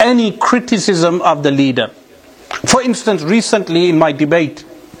to any criticism of the leader. For instance, recently in my debate,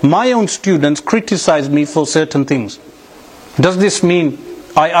 my own students criticized me for certain things. Does this mean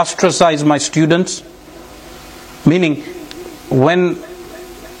I ostracize my students? Meaning, when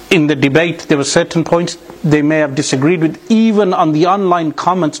in the debate there were certain points they may have disagreed with, even on the online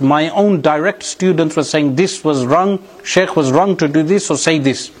comments, my own direct students were saying this was wrong, Sheikh was wrong to do this or say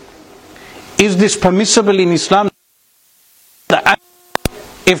this. Is this permissible in Islam?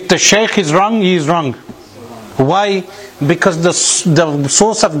 If the Sheikh is wrong, he is wrong. Why? Because the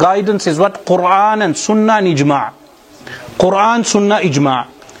source of guidance is what? Quran and Sunnah and Ijma'. Quran, Sunnah, Ijma'.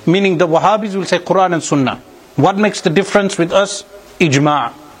 Meaning the Wahhabis will say Quran and Sunnah. What makes the difference with us?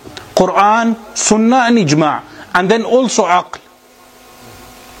 Ijma'. Quran, Sunnah and Ijma'. And then also Aql.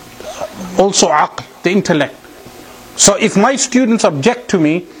 Also Aql, the intellect. So if my students object to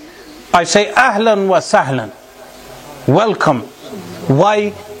me, I say Ahlan wa Sahlan. Welcome.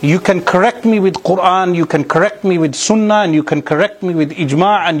 Why? You can correct me with Quran, you can correct me with Sunnah, and you can correct me with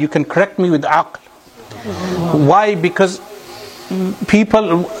Ijma', and you can correct me with Aql. Why? Because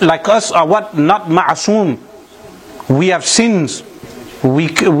people like us are what? Not ma'asoom. We have sins.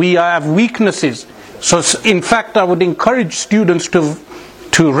 We have weaknesses. So in fact, I would encourage students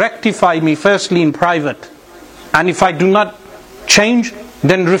to rectify me firstly in private. And if I do not change,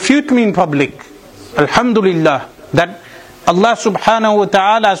 then refute me in public. Alhamdulillah, that Allah subhanahu wa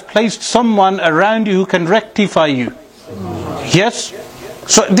ta'ala has placed someone around you who can rectify you. Yes?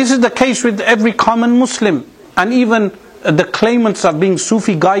 So this is the case with every common Muslim. And even the claimants of being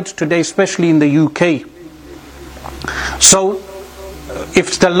Sufi guides today, especially in the UK. So,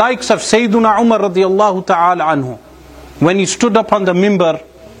 if the likes of Sayyiduna Umar radiallahu ta'ala anhu, when he stood up on the mimbar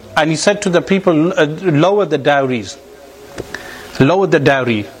and he said to the people, lower the dowries. Lower the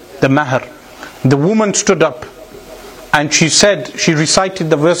dowry, the mahar. The woman stood up and she said, she recited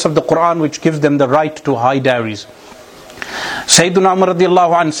the verse of the Quran which gives them the right to high dowries. Sayyiduna Umar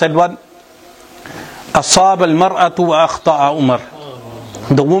radiallahu anhu said what? Asab al-mar'atu wa akhta'a Umar.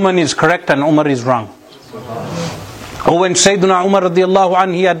 The woman is correct and Umar is wrong. Or when Sayyiduna Umar radiallahu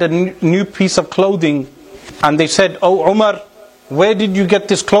anhu, he had a new piece of clothing and they said, oh Umar, where did you get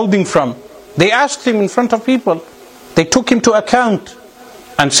this clothing from? They asked him in front of people. They took him to account.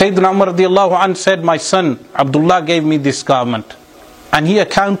 And Sayyiduna Umar radiallahu anhu said, my son Abdullah gave me this garment. And he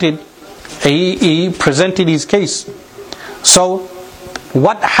accounted, he presented his case. So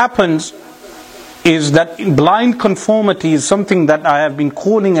what happens is that blind conformity is something that I have been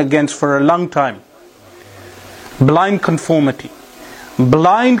calling against for a long time. Blind conformity.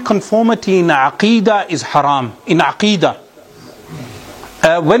 Blind conformity in Aqeedah is haram. In Aqeedah.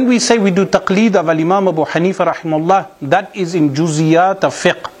 When we say we do taqleed of Imam Abu Hanifa rahimahullah, that is in juziyat of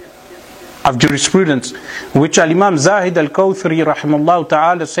fiqh, of jurisprudence, which Imam Zahid al-Kawthari rahimahullah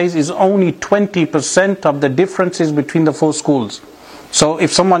ta'ala says is only 20% of the differences between the four schools. So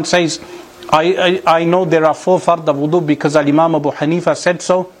if someone says, I know there are 4 fard of wudu because Imam Abu Hanifa said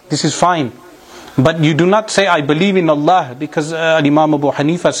so, this is fine. But you do not say, I believe in Allah because Imam Abu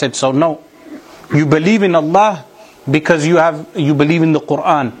Hanifa said so. No. You believe in Allah because you believe in the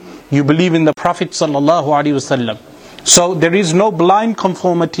Quran. You believe in the Prophet sallallahu alaihi wasallam. So there is no blind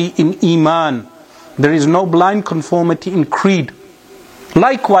conformity in Iman. There is no blind conformity in creed.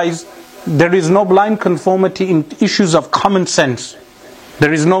 Likewise, there is no blind conformity in issues of common sense.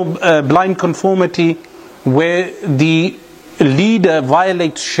 There is no blind conformity where the leader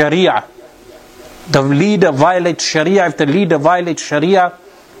violates Sharia. The leader violates Sharia. If the leader violates Sharia,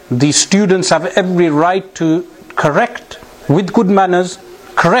 the students have every right to correct with good manners,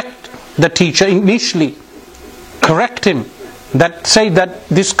 correct the teacher initially, correct him, that say that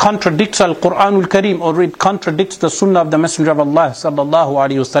this contradicts Al-Quran Al-Kareem or it contradicts the Sunnah of the Messenger of Allah sallallahu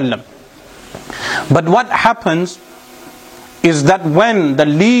alaihi wasallam. But what happens is that when the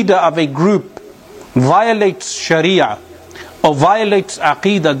leader of a group violates Sharia or violates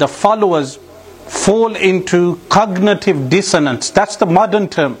Aqeedah, the followers fall into cognitive dissonance. That's the modern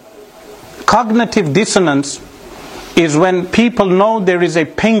term. Cognitive dissonance is when people know there is a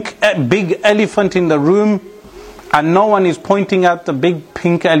big elephant in the room and no one is pointing out the big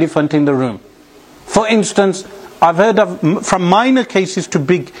pink elephant in the room. For instance, I've heard of, from minor cases to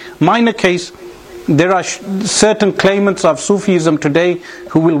big. Minor case, there are certain claimants of Sufism today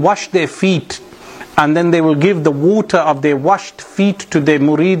who will wash their feet and then they will give the water of their washed feet to their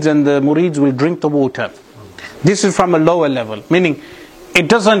murids and the murids will drink the water. This is from a lower level, meaning it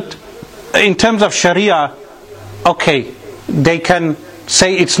doesn't in terms of Sharia, okay, they can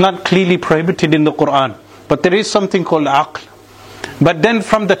say it's not clearly prohibited in the Quran, but there is something called aql. But then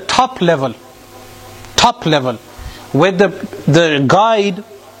from the top level, where the guide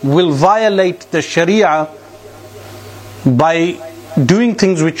will violate the Sharia by doing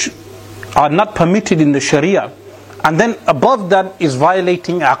things which are not permitted in the Sharia, and then above that is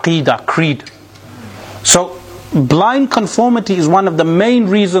violating Aqidah, creed. So blind conformity is one of the main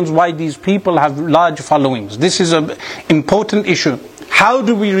reasons why these people have large followings. This is an important issue. How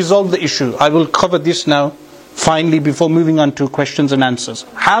do we resolve the issue? I will cover this now, finally, before moving on to questions and answers.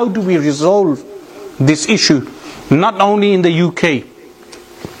 How do we resolve this issue? Not only in the UK,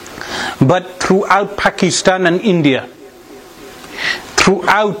 but throughout Pakistan and India,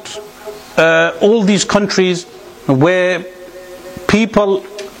 throughout all these countries where people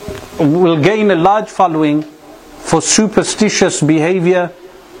will gain a large following for superstitious behavior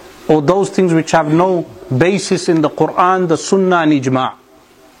or those things which have no basis in the Quran, the Sunnah and Ijma'.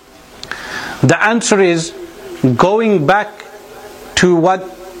 The answer is going back to what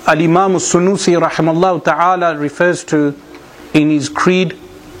Al-Imam As-Sunusi rahimahullah ta'ala refers to in his creed,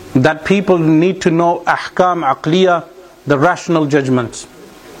 that people need to know ahkam aqliya, the rational judgments.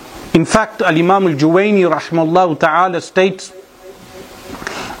 In fact, Al-Imam Al-Juwayni rahimahullah ta'ala states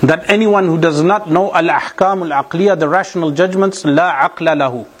that anyone who does not know al-ahkam al-aqliya, the rational judgments, la aqla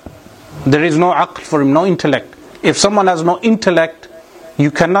lahu. There is no aql for him, no intellect. If someone has no intellect, you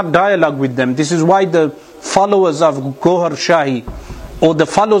cannot dialogue with them. This is why the followers of Gohar Shahi, or the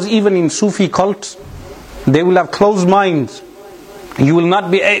followers even in Sufi cults, they will have closed minds. You will not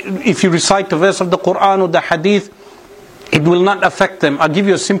be, if you recite a verse of the Quran or the Hadith, it will not affect them. I'll give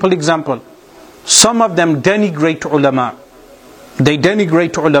you a simple example. Some of them denigrate ulama. They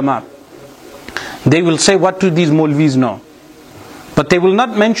denigrate ulama. They will say, what do these Maulvis know? But they will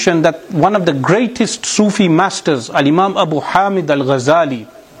not mention that one of the greatest Sufi masters, Al-Imam Abu Hamid Al-Ghazali,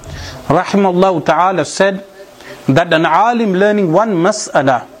 rahimahullah ta'ala, said that an alim learning one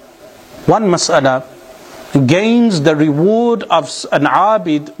mas'ala gains the reward of an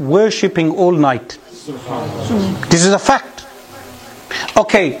abid worshipping all night. This is a fact.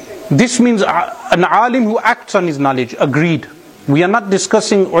 Okay, this means an alim who acts on his knowledge, agreed. We are not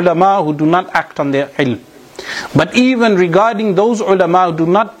discussing ulama who do not act on their ilm. But even regarding those ulama who do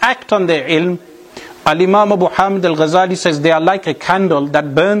not act on their ilm, Al-Imam Abu Hamid Al-Ghazali says they are like a candle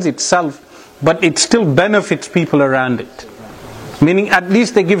that burns itself, but it still benefits people around it. Meaning at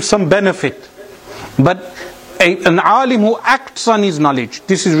least they give some benefit. But an alim who acts on his knowledge,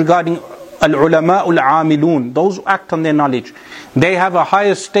 this is regarding al-ulama al-amilun, those who act on their knowledge, they have a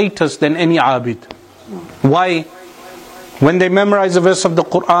higher status than any abid. Why? When they memorize a verse of the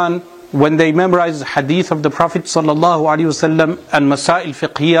Quran, when they memorize hadith of the Prophet sallallahu alaihi wasallam and masail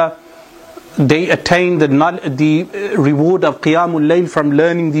fiqhiyah, they attain the reward of qiyamul layl from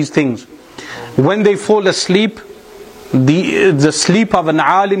learning these things. When they fall asleep, the sleep of an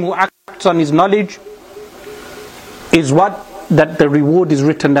alim who acts on his knowledge is that the reward is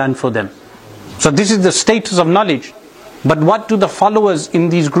written down for them. So this is the status of knowledge. But what do the followers in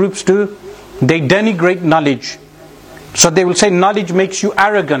these groups do? They denigrate knowledge. So they will say knowledge makes you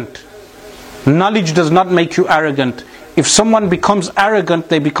arrogant. Knowledge does not make you arrogant. If someone becomes arrogant,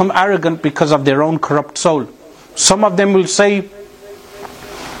 they become arrogant because of their own corrupt soul. Some of them will say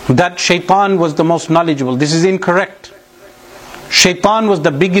that Shaitan was the most knowledgeable. This is incorrect. Shaitan was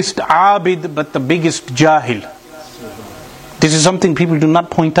the biggest abid, but the biggest jahil. This is something people do not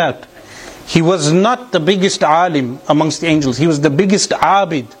point out. He was not the biggest alim amongst the angels. He was the biggest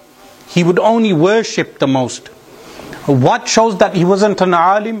abid. He would only worship the most. What shows that he wasn't an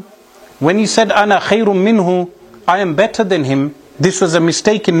alim? When he said, Ana khairum minhu, I am better than him, this was a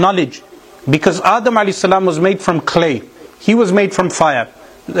mistake in knowledge. Because Adam alayhi salam was made from clay. He was made from fire.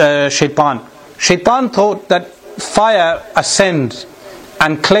 Shaitan thought that fire ascends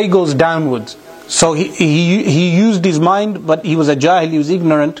and clay goes downwards. So he used his mind, but he was a jahil, he was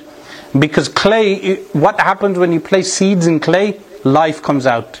ignorant. Because clay, what happens when you place seeds in clay? Life comes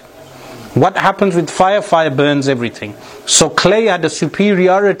out. What happens with fire? Fire burns everything. So clay had a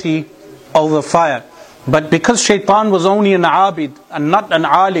superiority over fire. But because Shaitan was only an abid and not an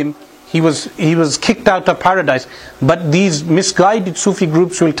alim, he was kicked out of paradise. But these misguided Sufi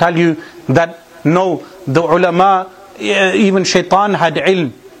groups will tell you that no, the ulama, even Shaitan had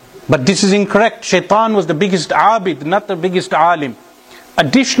ilm. But this is incorrect. Shaitan was the biggest abid, not the biggest alim.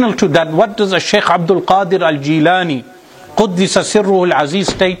 Additional to that, what does Shaykh Abdul Qadir al-Jilani, Quddisa Sirruhu al-Aziz,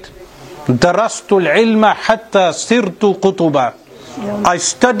 state? Darastu al-ilma hatta sirtu qutuba. I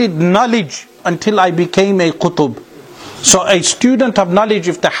studied knowledge until I became a qutub. So a student of knowledge,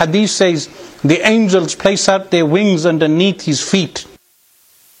 if the hadith says the angels place out their wings underneath his feet,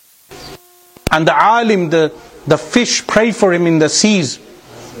 and the alim, the fish pray for him in the seas,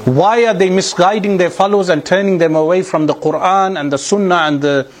 why are they misguiding their followers and turning them away from the Quran and the Sunnah and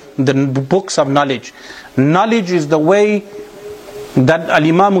the books of knowledge? Knowledge is the way that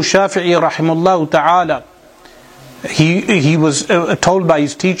Al-Imam Shafi'i rahimahullah ta'ala, he was told by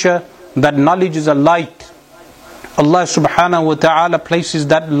his teacher that knowledge is a light. Allah subhanahu wa ta'ala places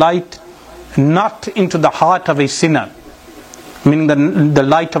that light not into the heart of a sinner, meaning the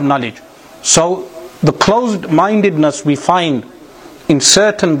light of knowledge. So the closed-mindedness we find in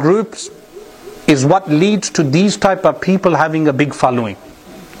certain groups is what leads to these type of people having a big following.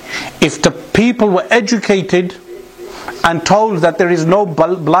 If the people were educated and told that there is no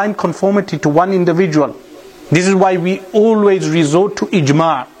blind conformity to one individual, this is why we always resort to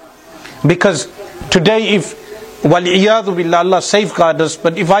ijma'. Because today, if wal-iyadhu billah, Allah safeguard us,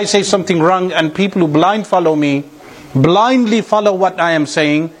 but if I say something wrong and people who blindly follow what I am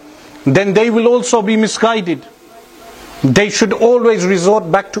saying, then they will also be misguided. They should always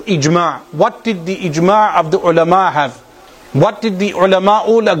resort back to ijma'. What did the ijma' of the ulama have? What did the ulama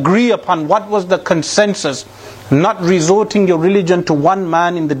all agree upon? What was the consensus? Not resorting your religion to one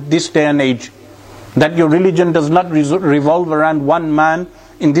man in this day and age. That your religion does not revolve around one man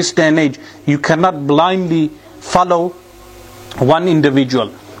in this day and age. You cannot blindly follow one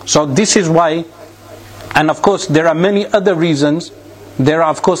individual. So this is why, and of course there are many other reasons. There are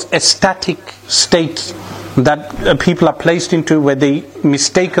of course ecstatic states that people are placed into, where they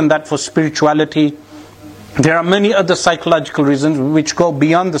mistaken that for spirituality. There are many other psychological reasons which go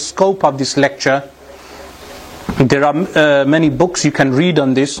beyond the scope of this lecture. There are many books you can read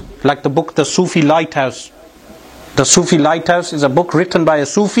on this, like the book The Sufi Lighthouse. The Sufi Lighthouse is a book written by a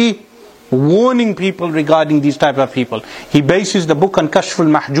Sufi warning people regarding these type of people. He bases the book on Kashful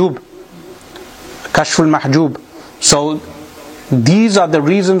Mahjub. So these are the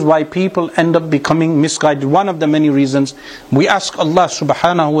reasons why people end up becoming misguided. One of the many reasons. We ask Allah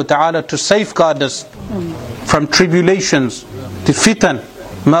subhanahu wa ta'ala to safeguard us from tribulations, the fitan,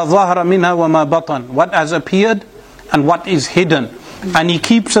 ma zahara minha wa ma batan, what has appeared and what is hidden. And He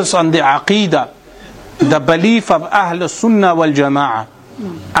keeps us on the aqidah, the belief of Ahl Sunnah wal Jama'ah.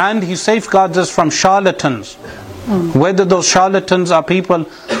 And He safeguards us from charlatans. Whether those charlatans are people,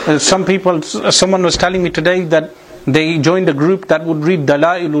 someone was telling me today that they joined a group that would read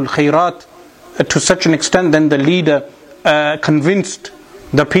Dalailul Khairat to such an extent, then the leader convinced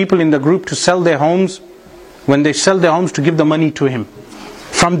the people in the group to sell their homes. When they sell their homes, to give the money to him.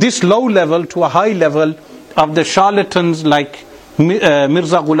 From this low level to a high level of the charlatans like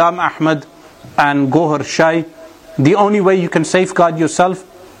Mirza Ghulam Ahmad and Gohar Shahi, the only way you can safeguard yourself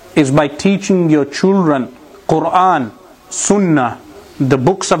is by teaching your children Quran, Sunnah, the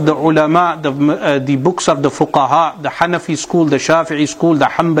books of the ulama, the books of the fuqaha, the Hanafi school, the Shafi'i school, the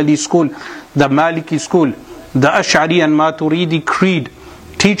Hanbali school, the Maliki school, the Ash'ari and Maturidi creed.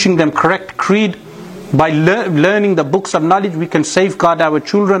 Teaching them correct creed. By learning the books of knowledge, we can safeguard our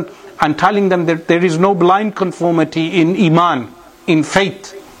children, and telling them that there is no blind conformity in iman, in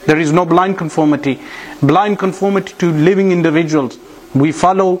faith. There is no blind conformity. Blind conformity to living individuals. We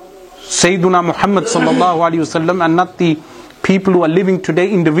follow Sayyiduna Muhammad sallallahu alaihi wasallam and not the people who are living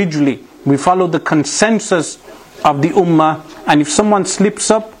today individually. We follow the consensus of the ummah. And if someone slips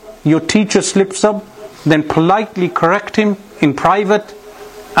up, your teacher slips up, then politely correct him in private.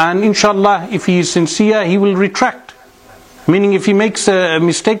 And inshallah, if he is sincere, he will retract. Meaning, if he makes a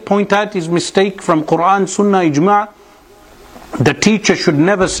mistake, point out his mistake from Quran, Sunnah, Ijma'. The teacher should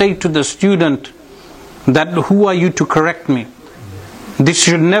never say to the student that, who are you to correct me? This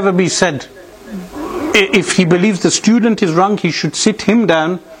should never be said. If he believes the student is wrong, he should sit him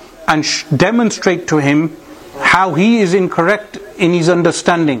down and demonstrate to him how he is incorrect in his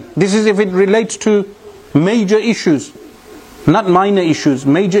understanding. This is if it relates to major issues. Not minor issues,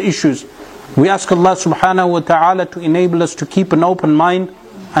 major issues. We ask Allah subhanahu wa ta'ala to enable us to keep an open mind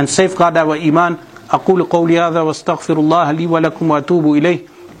and safeguard our iman. أقول قولي هذا واستغفر الله لي ولكم وأتوب إليه.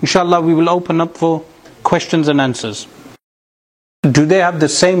 Inshallah, we will open up for questions and answers. Do they have the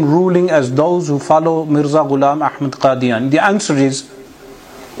same ruling as those who follow Mirza Ghulam Ahmad Qadiyani? The answer is,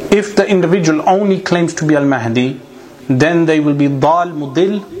 if the individual only claims to be Al-Mahdi, then they will be dal,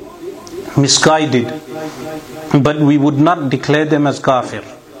 mudil, misguided. But we would not declare them as kafir.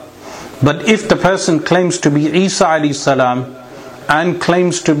 But if the person claims to be Isa alayhi salam and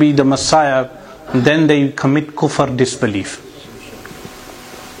claims to be the Messiah, then they commit kufr, disbelief.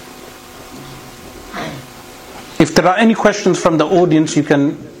 If there are any questions from the audience, you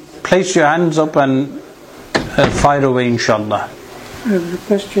can place your hands up and Fire away, inshallah. The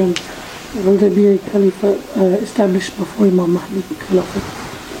question, will there be a caliphate established before Imam Mahdi?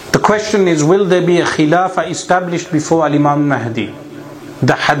 The question is, will there be a khilafah established before Imam Mahdi?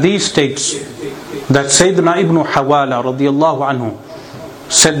 The hadith states that Sayyidina Ibn Hawala radiyallahu anhu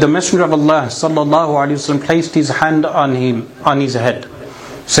said the Messenger of Allah sallallahu alaihi wasallam placed his hand on his head,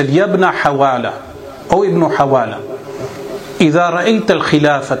 said, Ya Ibn Hawala, O Ibn Hawala, إذا رأيت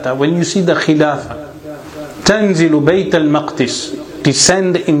الخلافة, when you see the khilafah, تنزل بيت المقدس,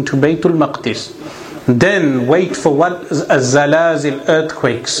 descend into Bayt al-Maqdis, then wait for what? الزلازل,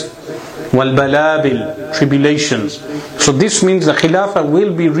 earthquakes, والبلابل, tribulations. So this means the khilafah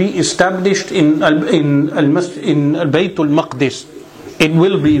will be re-established in Bayt al-Maqdis. It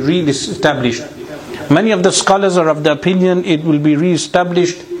will be re-established. Many of the scholars are of the opinion it will be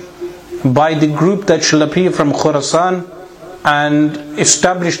re-established by the group that shall appear from Khurasan and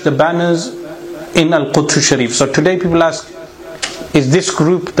establish the banners in Al-Quds Sharif. So today people ask, is this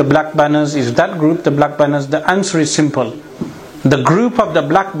group the black banners? Is that group the black banners? The answer is simple. The group of the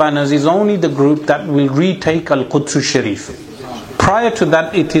black banners is only the group that will retake Al-Quds Sharif. Prior to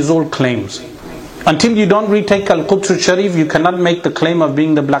that, it is all claims. Until you don't retake Al-Quds Sharif, you cannot make the claim of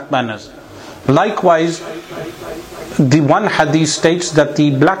being the black banners. Likewise, the one hadith states that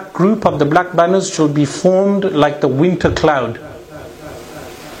the black group of the black banners shall be formed like the winter cloud,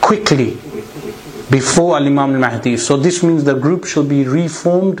 quickly, before Imam al-Mahdi. So this means the group shall be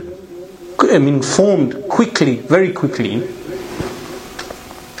reformed, formed quickly, very quickly.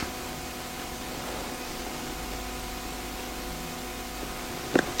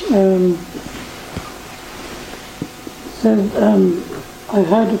 I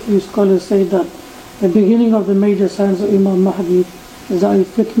heard a few scholars say that the beginning of the major signs of Imam Mahdi is that a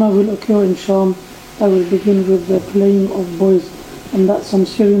fitna will occur in Sham that will begin with the playing of boys, and that some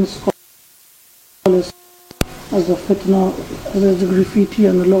Syrian scholars as a fitna, as a graffiti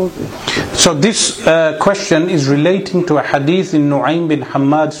and a lot of it. So this question is relating to a hadith in Nu'aym bin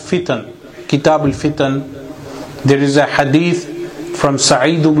Hammad's Fitan, Kitab al-Fitan. There is a hadith from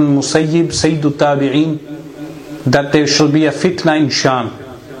Sa'id ibn Musayyib, Sayyid al-Tabi'in, that there shall be a fitna in Sham,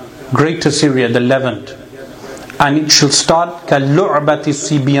 Greater Syria, the Levant, and it shall start كَاللُعْبَةِ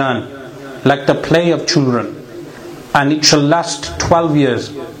السِّبْيَانِ, like the play of children, and it shall last 12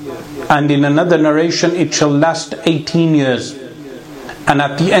 years, and in another narration it shall last 18 years, and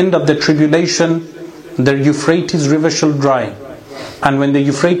at the end of the tribulation the Euphrates river shall dry, and when the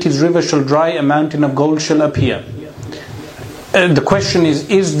Euphrates river shall dry, a mountain of gold shall appear. The question is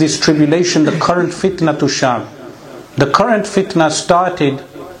this tribulation the current fitna to Sham? The current fitna started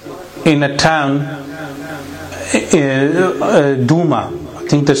in a town, Duma, I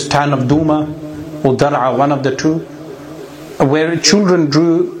think this town of Duma or Dar'a, one of the two, where children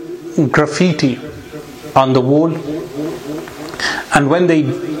drew graffiti on the wall, and when they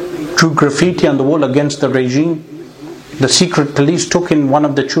drew graffiti on the wall against the regime, the secret police took in one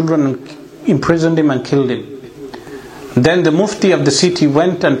of the children and imprisoned him and killed him. Then the mufti of the city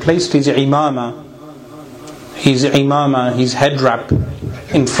went and placed his imama, his head wrap,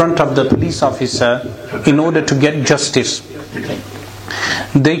 in front of the police officer in order to get justice.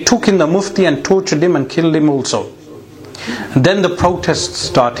 They took in the mufti and tortured him and killed him also. Then the protests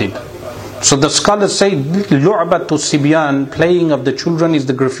started. So the scholars say Lu'batu Sibyan, playing of the children, is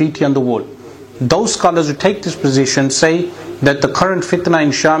the graffiti on the wall. Those scholars who take this position say that the current fitna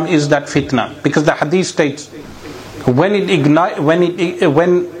in Sham is that fitna, because the hadith states when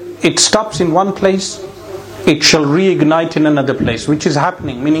it stops in one place, it shall reignite in another place, which is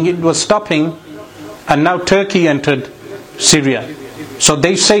happening, meaning it was stopping and now Turkey entered Syria. So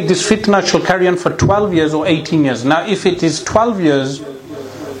they say this fitna shall carry on for 12 years or 18 years. Now if it is 12 years,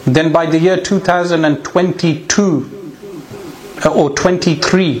 then by the year 2022 or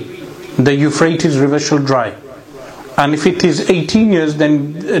 23, the Euphrates river shall dry. And if it is 18 years,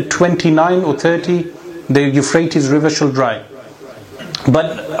 then 29 or 30, the Euphrates river shall dry.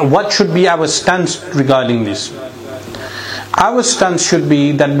 But what should be our stance regarding this? Our stance should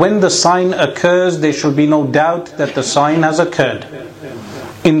be that when the sign occurs, there shall be no doubt that the sign has occurred.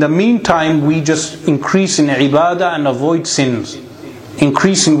 In the meantime, we just increase in ibadah and avoid sins.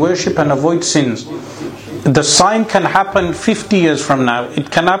 Increase in worship and avoid sins. The sign can happen 50 years from now.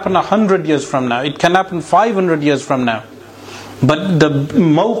 It can happen 100 years from now. It can happen 500 years from now. But the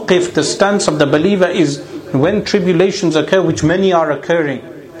mawqif, the stance of the believer is when tribulations occur, which many are occurring,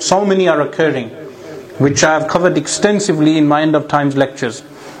 so many are occurring, which I have covered extensively in my end of times lectures,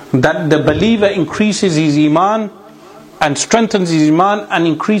 that the believer increases his iman and strengthens his iman and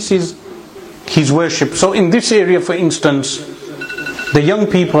increases his worship. So in this area, for instance, the young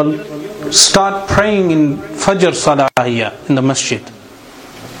people start praying in Fajr Salah here in the masjid.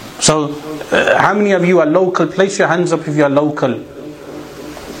 So, how many of you are local? Place your hands up if you are local.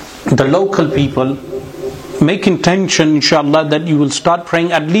 The local people, make intention, inshallah, that you will start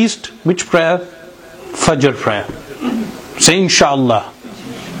praying at least, which prayer? Fajr prayer. Say inshallah.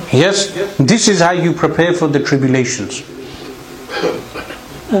 Yes, this is how you prepare for the tribulations.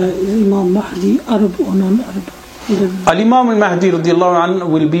 Is Imam Mahdi Arab or non-Arab? Al-Imam al-Mahdi radiallahu anhu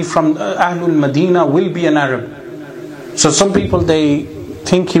will be from Ahlul Medina, will be an Arab. So some people, they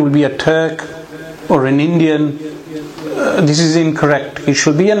think he will be a Turk or an Indian. This is incorrect. He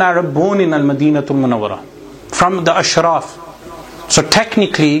should be an Arab born in Al-Madinatul Munawwara, from the Ashraf. So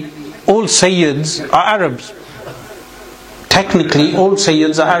technically, all Sayyids are Arabs. Technically, all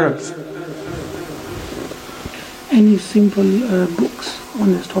Sayyids are Arabs. Any simple books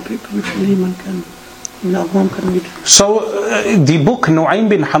on this topic which layman can read? So the book Nu'aym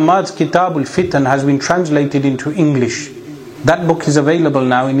bin Hamad's Kitab al-Fitan has been translated into English. That book is available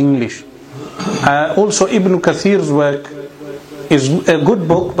now in English. Also Ibn Kathir's work is a good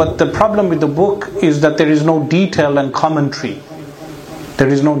book, but the problem with the book is that there is no detail and commentary. There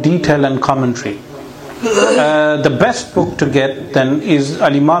is no detail and commentary. The best book to get then is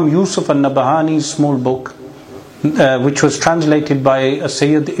Al-Imam Yusuf al-Nabahani's small book, which was translated by a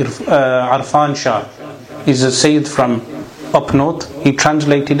Sayyid Arfan Shah. He's a Sayyid from up north. He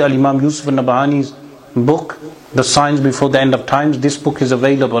translated Al-Imam Yusuf al-Nabahani's book, The Signs Before the End of Times. This book is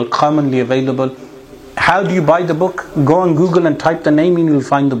available, commonly available. How do you buy the book? Go on Google and type the name and you'll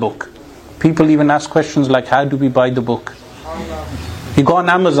find the book. People even ask questions like, how do we buy the book? You go on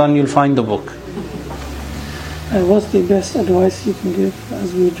Amazon, you'll find the book. What's the best advice you can give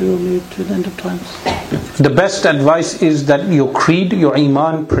as we draw near to the end of times? The best advice is that your creed, your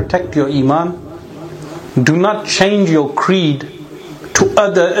iman, protect your iman. Do not change your creed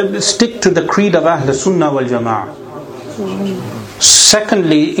to stick to the creed of Ahl Sunnah wal Jama'ah.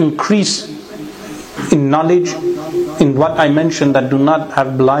 Secondly, increase in knowledge in what I mentioned, that do not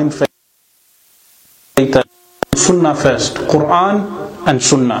have blind faith. Sunnah first, Quran and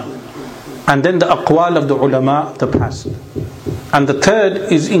Sunnah, and then the aqwal of the ulama of the past. And the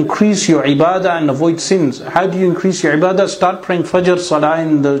third is increase your ibadah and avoid sins. How do you increase your ibadah? Start praying Fajr Salah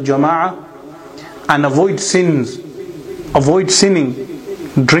in the Jama'ah and avoid sins. Avoid sinning,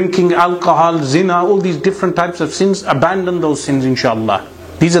 drinking alcohol, zina, all these different types of sins. Abandon those sins, inshallah.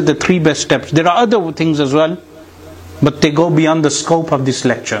 These are the three best steps. There are other things as well, but they go beyond the scope of this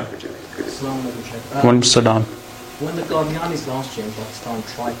lecture. When the Qadianis last year in Pakistan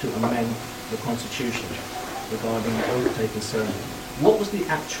tried to amend the constitution regarding the oath-taking ceremony, what was the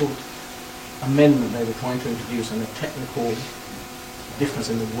actual amendment they were trying to introduce and the technical difference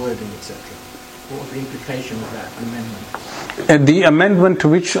in the wording, etc.? What was the implication of that amendment? The amendment to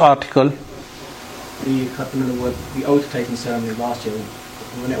which article? The oath-taking ceremony last year,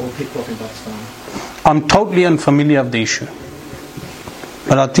 when it all kicked off in Pakistan. I'm totally unfamiliar with the issue,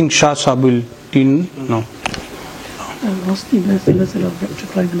 but I think Shah Sahib will know. What's the best lesson of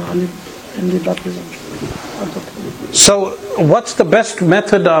rectifying an alim in the baptism? So, what's the best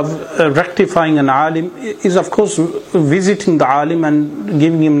method of rectifying an alim is, of course, visiting the alim and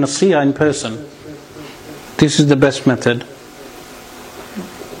giving him nasihah in person. This is the best method.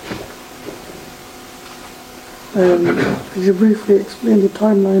 Could you briefly explain the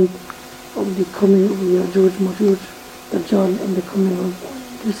timeline of the coming of Ya'juj, Ma'juj, Dajjal, and the coming of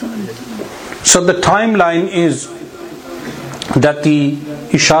Isa? So the timeline is that the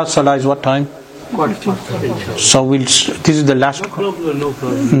Isha Salah is what time? So this is the last.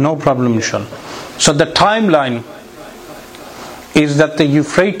 No problem, inshallah. So the timeline is that the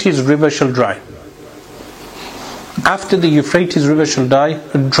Euphrates River shall dry. After the Euphrates River shall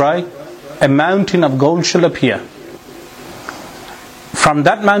dry, a mountain of gold shall appear. From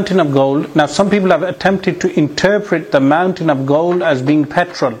that mountain of gold, now some people have attempted to interpret the mountain of gold as being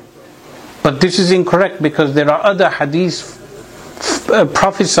petrol, but this is incorrect, because there are other hadiths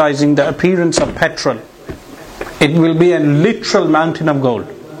prophesizing the appearance of petrol. It will be a literal mountain of gold.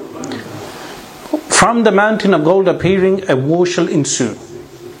 From the mountain of gold appearing, a war shall ensue.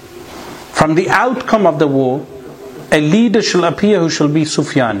 From the outcome of the war, a leader shall appear who shall be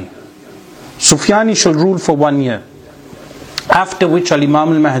Sufyani. Sufyani shall rule for 1 year, after which Al-Imam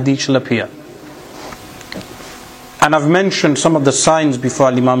al-Mahdi shall appear. And I've mentioned some of the signs before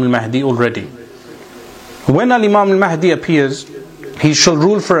Al-Imam al-Mahdi already. When Al-Imam al-Mahdi appears, he shall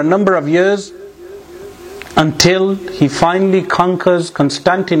rule for a number of years until he finally conquers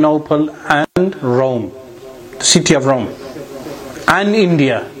Constantinople and Rome, the city of Rome, and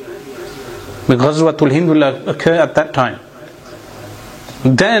India. The Ghazwatul Hind will occur at that time.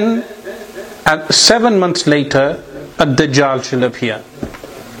 Then, At 7 months later, a Dajjal shall appear.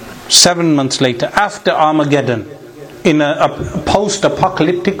 7 months later, after Armageddon, in a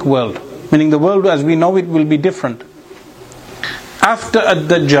post-apocalyptic world, meaning the world as we know it will be different. After a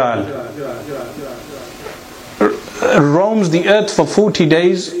Dajjal roams the earth for 40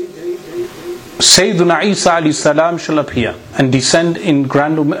 days, Sayyiduna Isa alayhi salam shall appear and descend at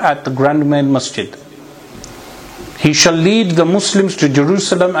the Grand Umayyad Masjid. He shall lead the Muslims to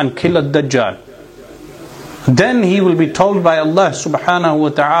Jerusalem and kill a Dajjal. Then he will be told by Allah subhanahu wa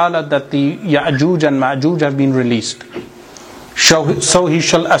ta'ala that the Ya'juj and Ma'juj have been released. So he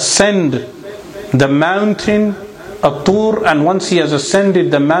shall ascend the mountain Tur, and once he has ascended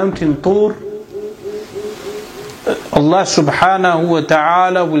the mountain Tur, Allah subhanahu wa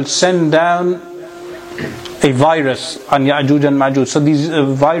ta'ala will send down a virus on Ya'juj and Ma'juj. So these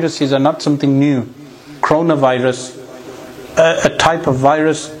viruses are not something new. Coronavirus, a type of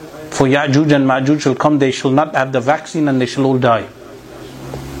virus for Ya'juj and Ma'juj will come. They shall not have the vaccine and they shall all die.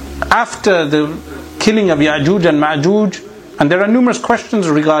 After the killing of Ya'juj and Ma'juj, and there are numerous questions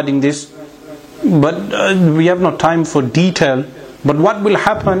regarding this, but we have no time for detail. But what will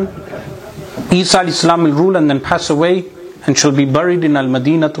happen? Isa alayhi salam will rule and then pass away and shall be buried in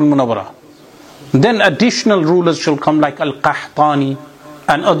Al-Madinatul Munawwarah. Then additional rulers shall come like Al-Qahtani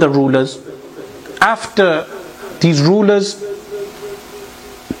and other rulers. After these rulers,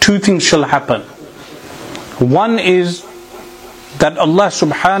 two things shall happen. One is that Allah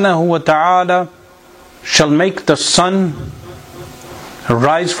subhanahu wa ta'ala shall make the sun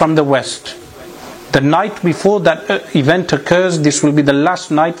rise from the west. The night before that event occurs, this will be the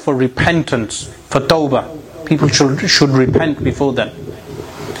last night for repentance, for tawbah. People should repent before that.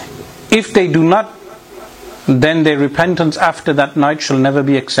 If they do not, then their repentance after that night shall never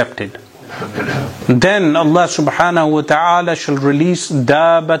be accepted. Then Allah subhanahu wa ta'ala shall release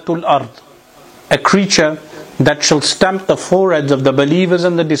Dabatul Ard, a creature that shall stamp the foreheads of the believers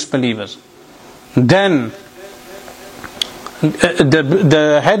and the disbelievers. Then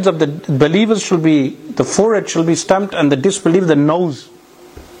the heads of the believers shall be, the forehead shall be stamped, and the disbeliever, the nose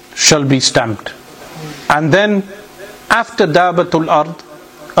shall be stamped. And then after Dabatul Ard,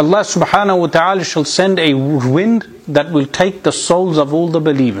 Allah subhanahu wa ta'ala shall send a wind that will take the souls of all the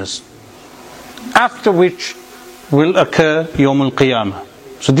believers. After which will occur Yawmul Qiyamah.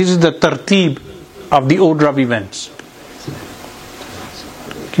 So this is the tartib of the order of events.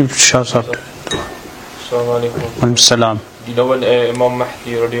 Give Shah Sahib. Assalamu alaikum. Salam. Do you know when Imam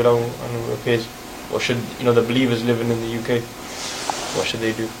Mahdi radiallahu anhu appears? What should the believers living in the UK, what should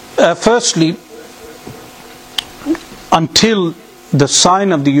they do? Firstly, until the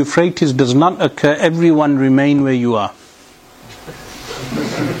sign of the Euphrates does not occur, everyone remain where you are.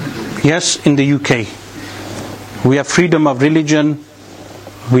 Yes, in the UK we have freedom of religion,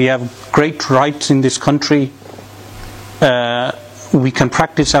 we have great rights in this country, we can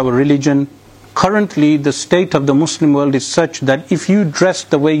practice our religion. Currently the state of the Muslim world is such that if you dress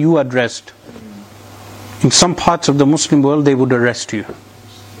the way you are dressed, in some parts of the Muslim world they would arrest you.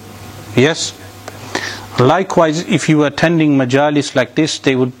 Yes. Likewise, if you are attending majalis like this,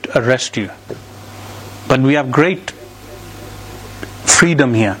 they would arrest you. But we have great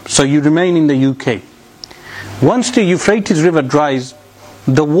freedom here, so you remain in the UK. Once the Euphrates River dries,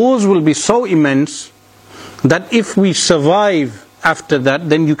 the wars will be so immense that if we survive after that,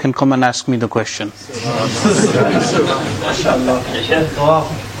 then you can come and ask me the question.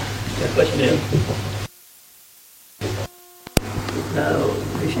 Now,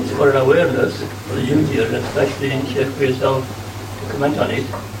 this is for awareness for the youth here, especially in Sheikh for yourself to comment on it,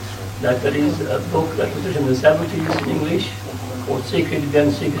 that there is a book that was written in the 70s in English called Secret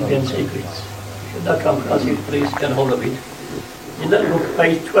Beyond Secrets Beyond Secrets. Should that come across it, please get hold of it. In that book,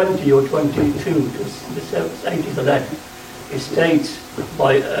 page 20 or 22, to the 80s of that, it states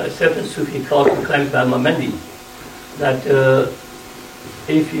by a certain Sufi called claimed by Mahdi that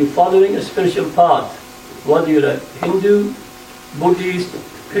if you're following a spiritual path, whether you're a Hindu, Buddhist,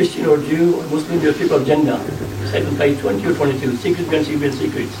 Christian or Jew or Muslim, you're people of Jannah. Said on page 20 or 22, Secrets Beyond Secrets.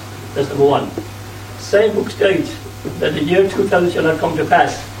 Secrets. That's number one. Same book states that the year 2000 shall not come to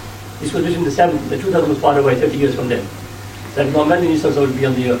pass. This was written in the 70s. The 2000 was far away, 30 years from then. That Muhammad will be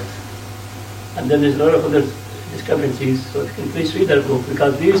on the earth. And then there's a lot of other discrepancies. So if you can please read that book,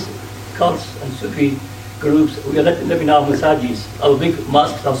 because these cults and Sufi groups, we are letting them in our masajis, our big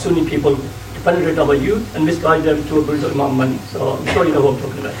mosques of Sunni people, to penetrate our youth and misguide them to a bridge of Imam money. So I'm sure you know what I'm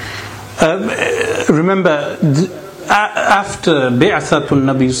talking about. Remember, after Bi'athatul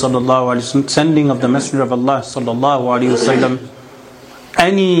Nabi sallallahu alaihi wasallam, sending of the Messenger of Allah sallallahu alaihi wasallam,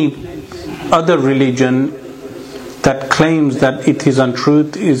 any other religion that claims that it is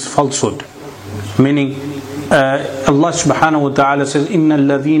untruth is falsehood. Meaning, Allah subhanahu wa ta'ala says, إِنَّ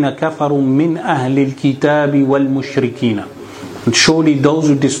الَّذِينَ كَفَرُوا مِنْ أَهْلِ الْكِتَابِ وَالْمُشْرِكِينَ. And surely those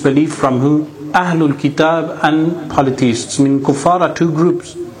who disbelieve from who? Ahlul Kitab and polytheists. Meaning kuffar are two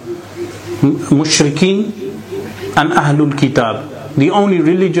groups. Mushrikeen and Ahlul Kitab. The only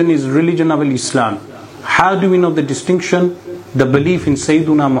religion is religion of Islam. How do we know the distinction? The belief in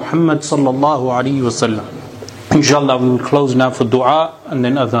Sayyiduna Muhammad sallallahu alaihi wasallam. Inshallah we will close now for dua and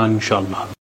then adhan inshallah.